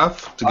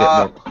behalf to get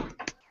more?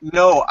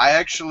 No, I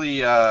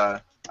actually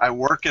I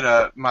work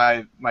at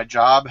my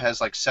job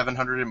has like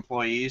 700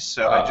 employees,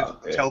 so I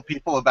just tell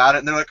people about it,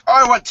 and they're like, "Oh,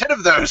 I want 10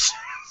 of those."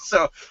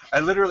 So I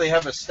literally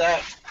have a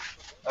stack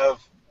of.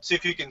 See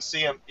if you can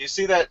see them. You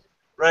see that,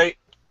 right?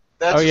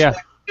 That's a stack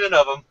of 10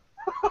 of them.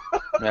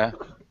 Yeah.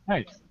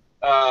 Nice.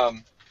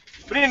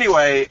 But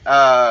anyway,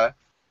 and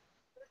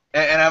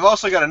I've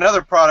also got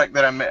another product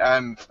that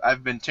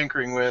I've been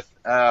tinkering with,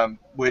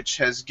 which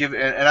has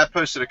given, and I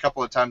posted a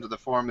couple of times to the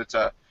forum. It's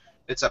a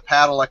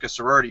paddle like a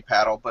sorority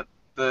paddle, but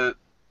the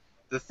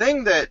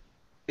thing that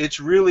it's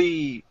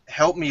really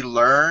helped me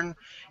learn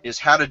is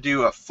how to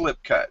do a flip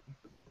cut.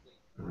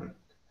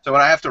 So when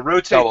I have to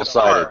rotate the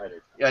part,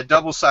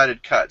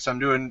 double-sided cut. So I'm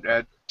doing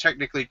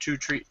technically true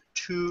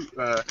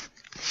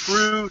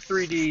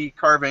 3D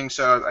carving.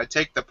 So I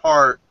take the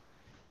part,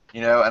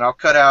 and I'll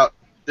cut out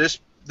this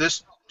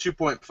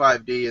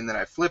 2.5D, and then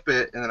I flip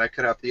it, and then I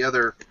cut out the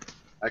other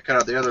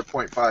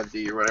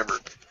 0.5D or whatever.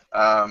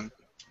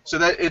 So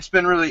that it's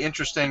been really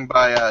interesting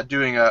by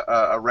doing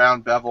a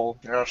round bevel.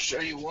 Here, I'll show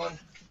you one.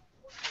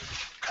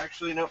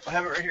 Actually, no, I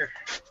have it right here.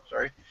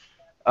 Sorry.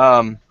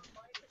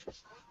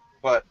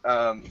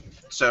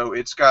 So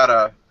it's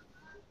got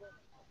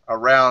a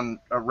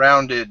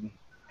rounded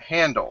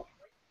handle.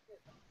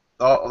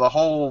 The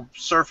whole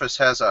surface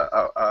has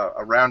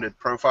a rounded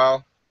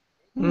profile.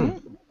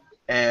 Mm.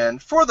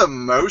 And for the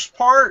most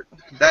part,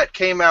 that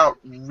came out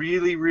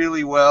really,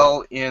 really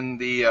well in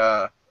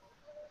the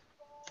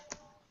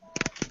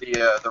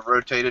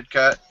rotated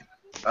cut.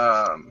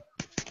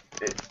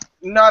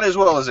 Not as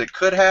well as it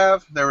could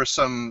have. There was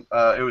some.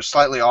 It was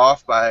slightly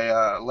off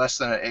by less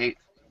than an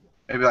eighth,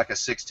 maybe like a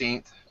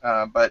 16th.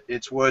 But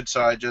it's wood,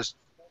 so I just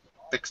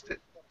fixed it.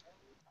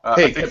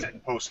 Hey, I fixed it in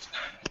post.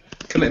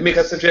 Can I make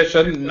a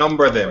suggestion?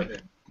 Number them.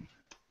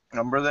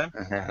 Number them?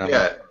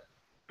 Yeah.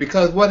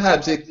 Because what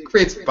happens, it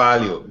creates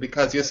value.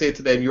 Because you say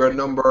to them, you're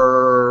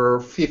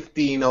number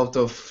 15 out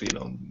of,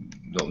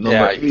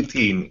 number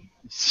 18.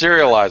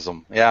 Serialize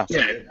them, yeah.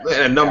 Yeah,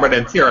 and number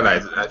then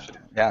serialize it, actually.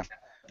 Yeah.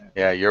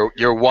 Yeah,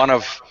 you're one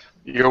of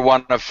You're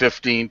one of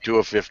 15, two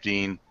of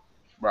 15.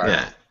 Right.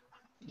 Yeah.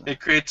 It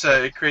creates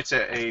a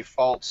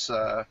false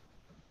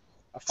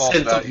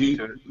Sense of value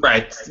to it.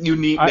 right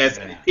uniqueness.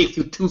 It takes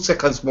you 2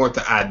 seconds more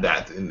to add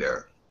that in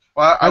there.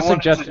 Well, I wanted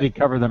suggested he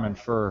cover them in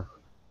fur.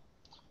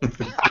 Well,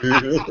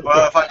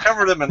 if I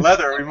cover them in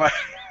leather, we might.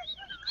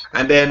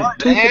 And then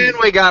And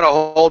we got a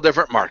whole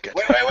different market.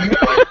 Wait.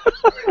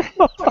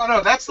 Oh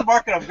no, that's the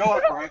market I'm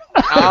going for.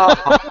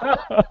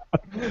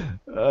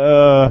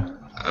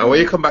 when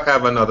you come back, I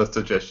have another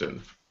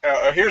suggestion.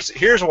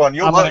 Here's one.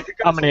 You'll like it.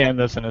 I'm gonna end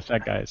this in a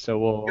sec, guys. So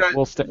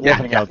we'll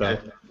hang out though.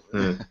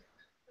 Hmm.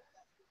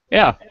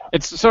 Yeah,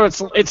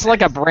 it's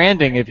like a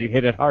branding if you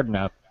hit it hard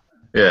enough.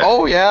 Yeah.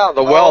 Oh yeah,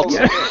 the welts.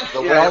 yeah.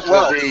 The Yeah,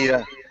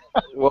 welts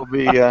will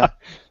be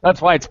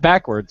That's why it's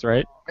backwards,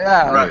 right?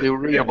 it'll be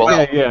readable.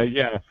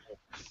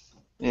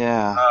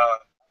 Yeah.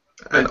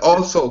 And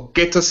also,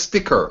 get a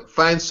sticker.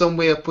 Find some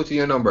way of putting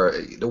your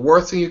number. The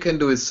worst thing you can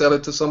do is sell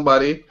it to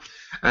somebody,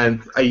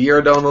 and a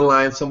year down the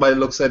line, somebody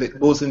looks at it,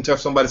 goes into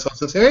somebody's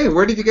house and say, "Hey,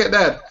 where did you get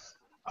that?"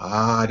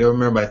 I don't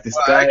remember. This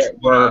guy at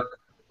work.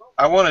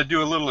 I want to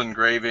do a little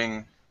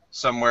engraving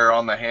somewhere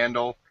on the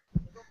handle,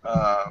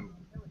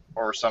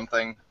 or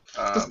something.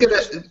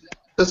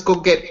 Just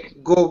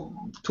go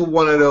to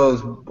one of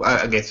those.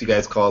 I guess you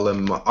guys call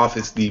them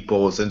Office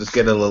Depots, and just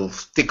get a little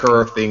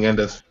sticker thing and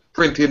just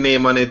print your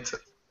name on it,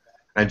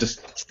 and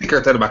just sticker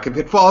it to the back. If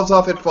it falls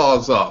off, it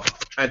falls off.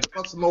 And if the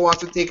customer wants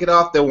to take it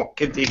off, they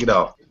can take it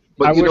off.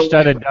 But I wish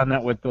I'd have done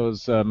that with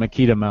those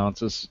Makita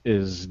mounts.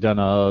 Is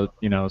done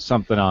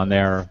something on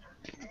there.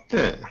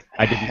 Yeah.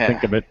 I didn't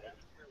think of it.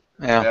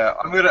 Yeah,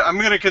 I'm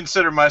gonna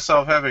consider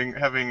myself having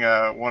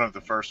one of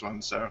the first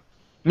ones. So.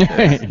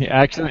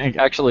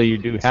 Actually, you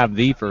do have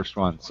the first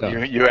one. So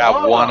You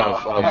have one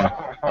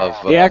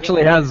of he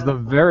actually has the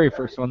very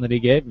first one that he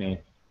gave me.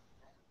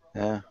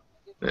 Yeah.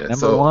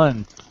 Number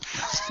one.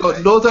 So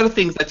those are the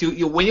things that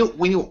when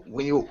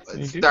you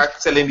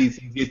start selling these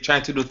things, you're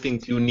trying to do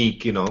things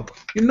unique. You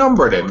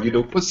number them.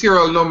 You put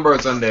serial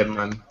numbers on them,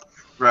 and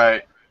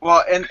Right.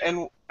 Well,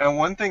 and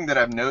one thing that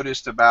I've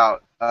noticed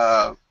about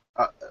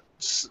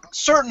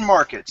certain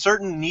markets,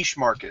 certain niche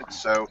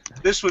markets. So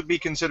this would be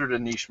considered a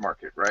niche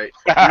market, right?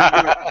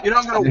 You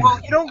don't go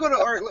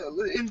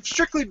to in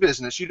strictly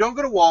business. You don't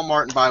go to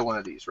Walmart and buy one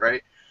of these,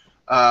 right?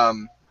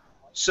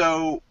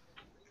 So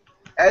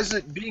as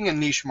it being a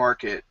niche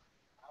market,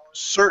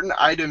 certain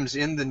items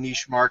in the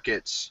niche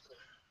markets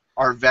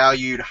are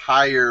valued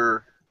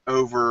higher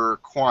over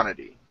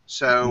quantity.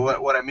 So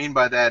what I mean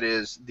by that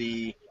is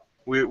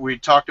we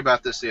talked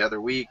about this the other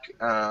week.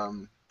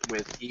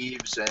 With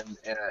Eves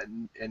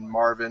and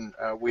Marvin,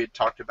 we had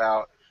talked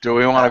about. Do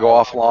we want to go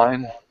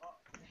offline?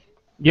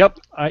 Yep,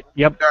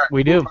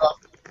 we do.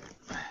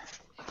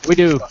 We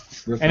do.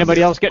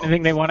 Anybody else get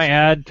anything they want to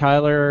add?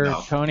 Tyler,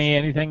 No. Tony,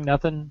 anything?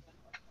 Nothing?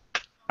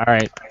 All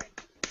right.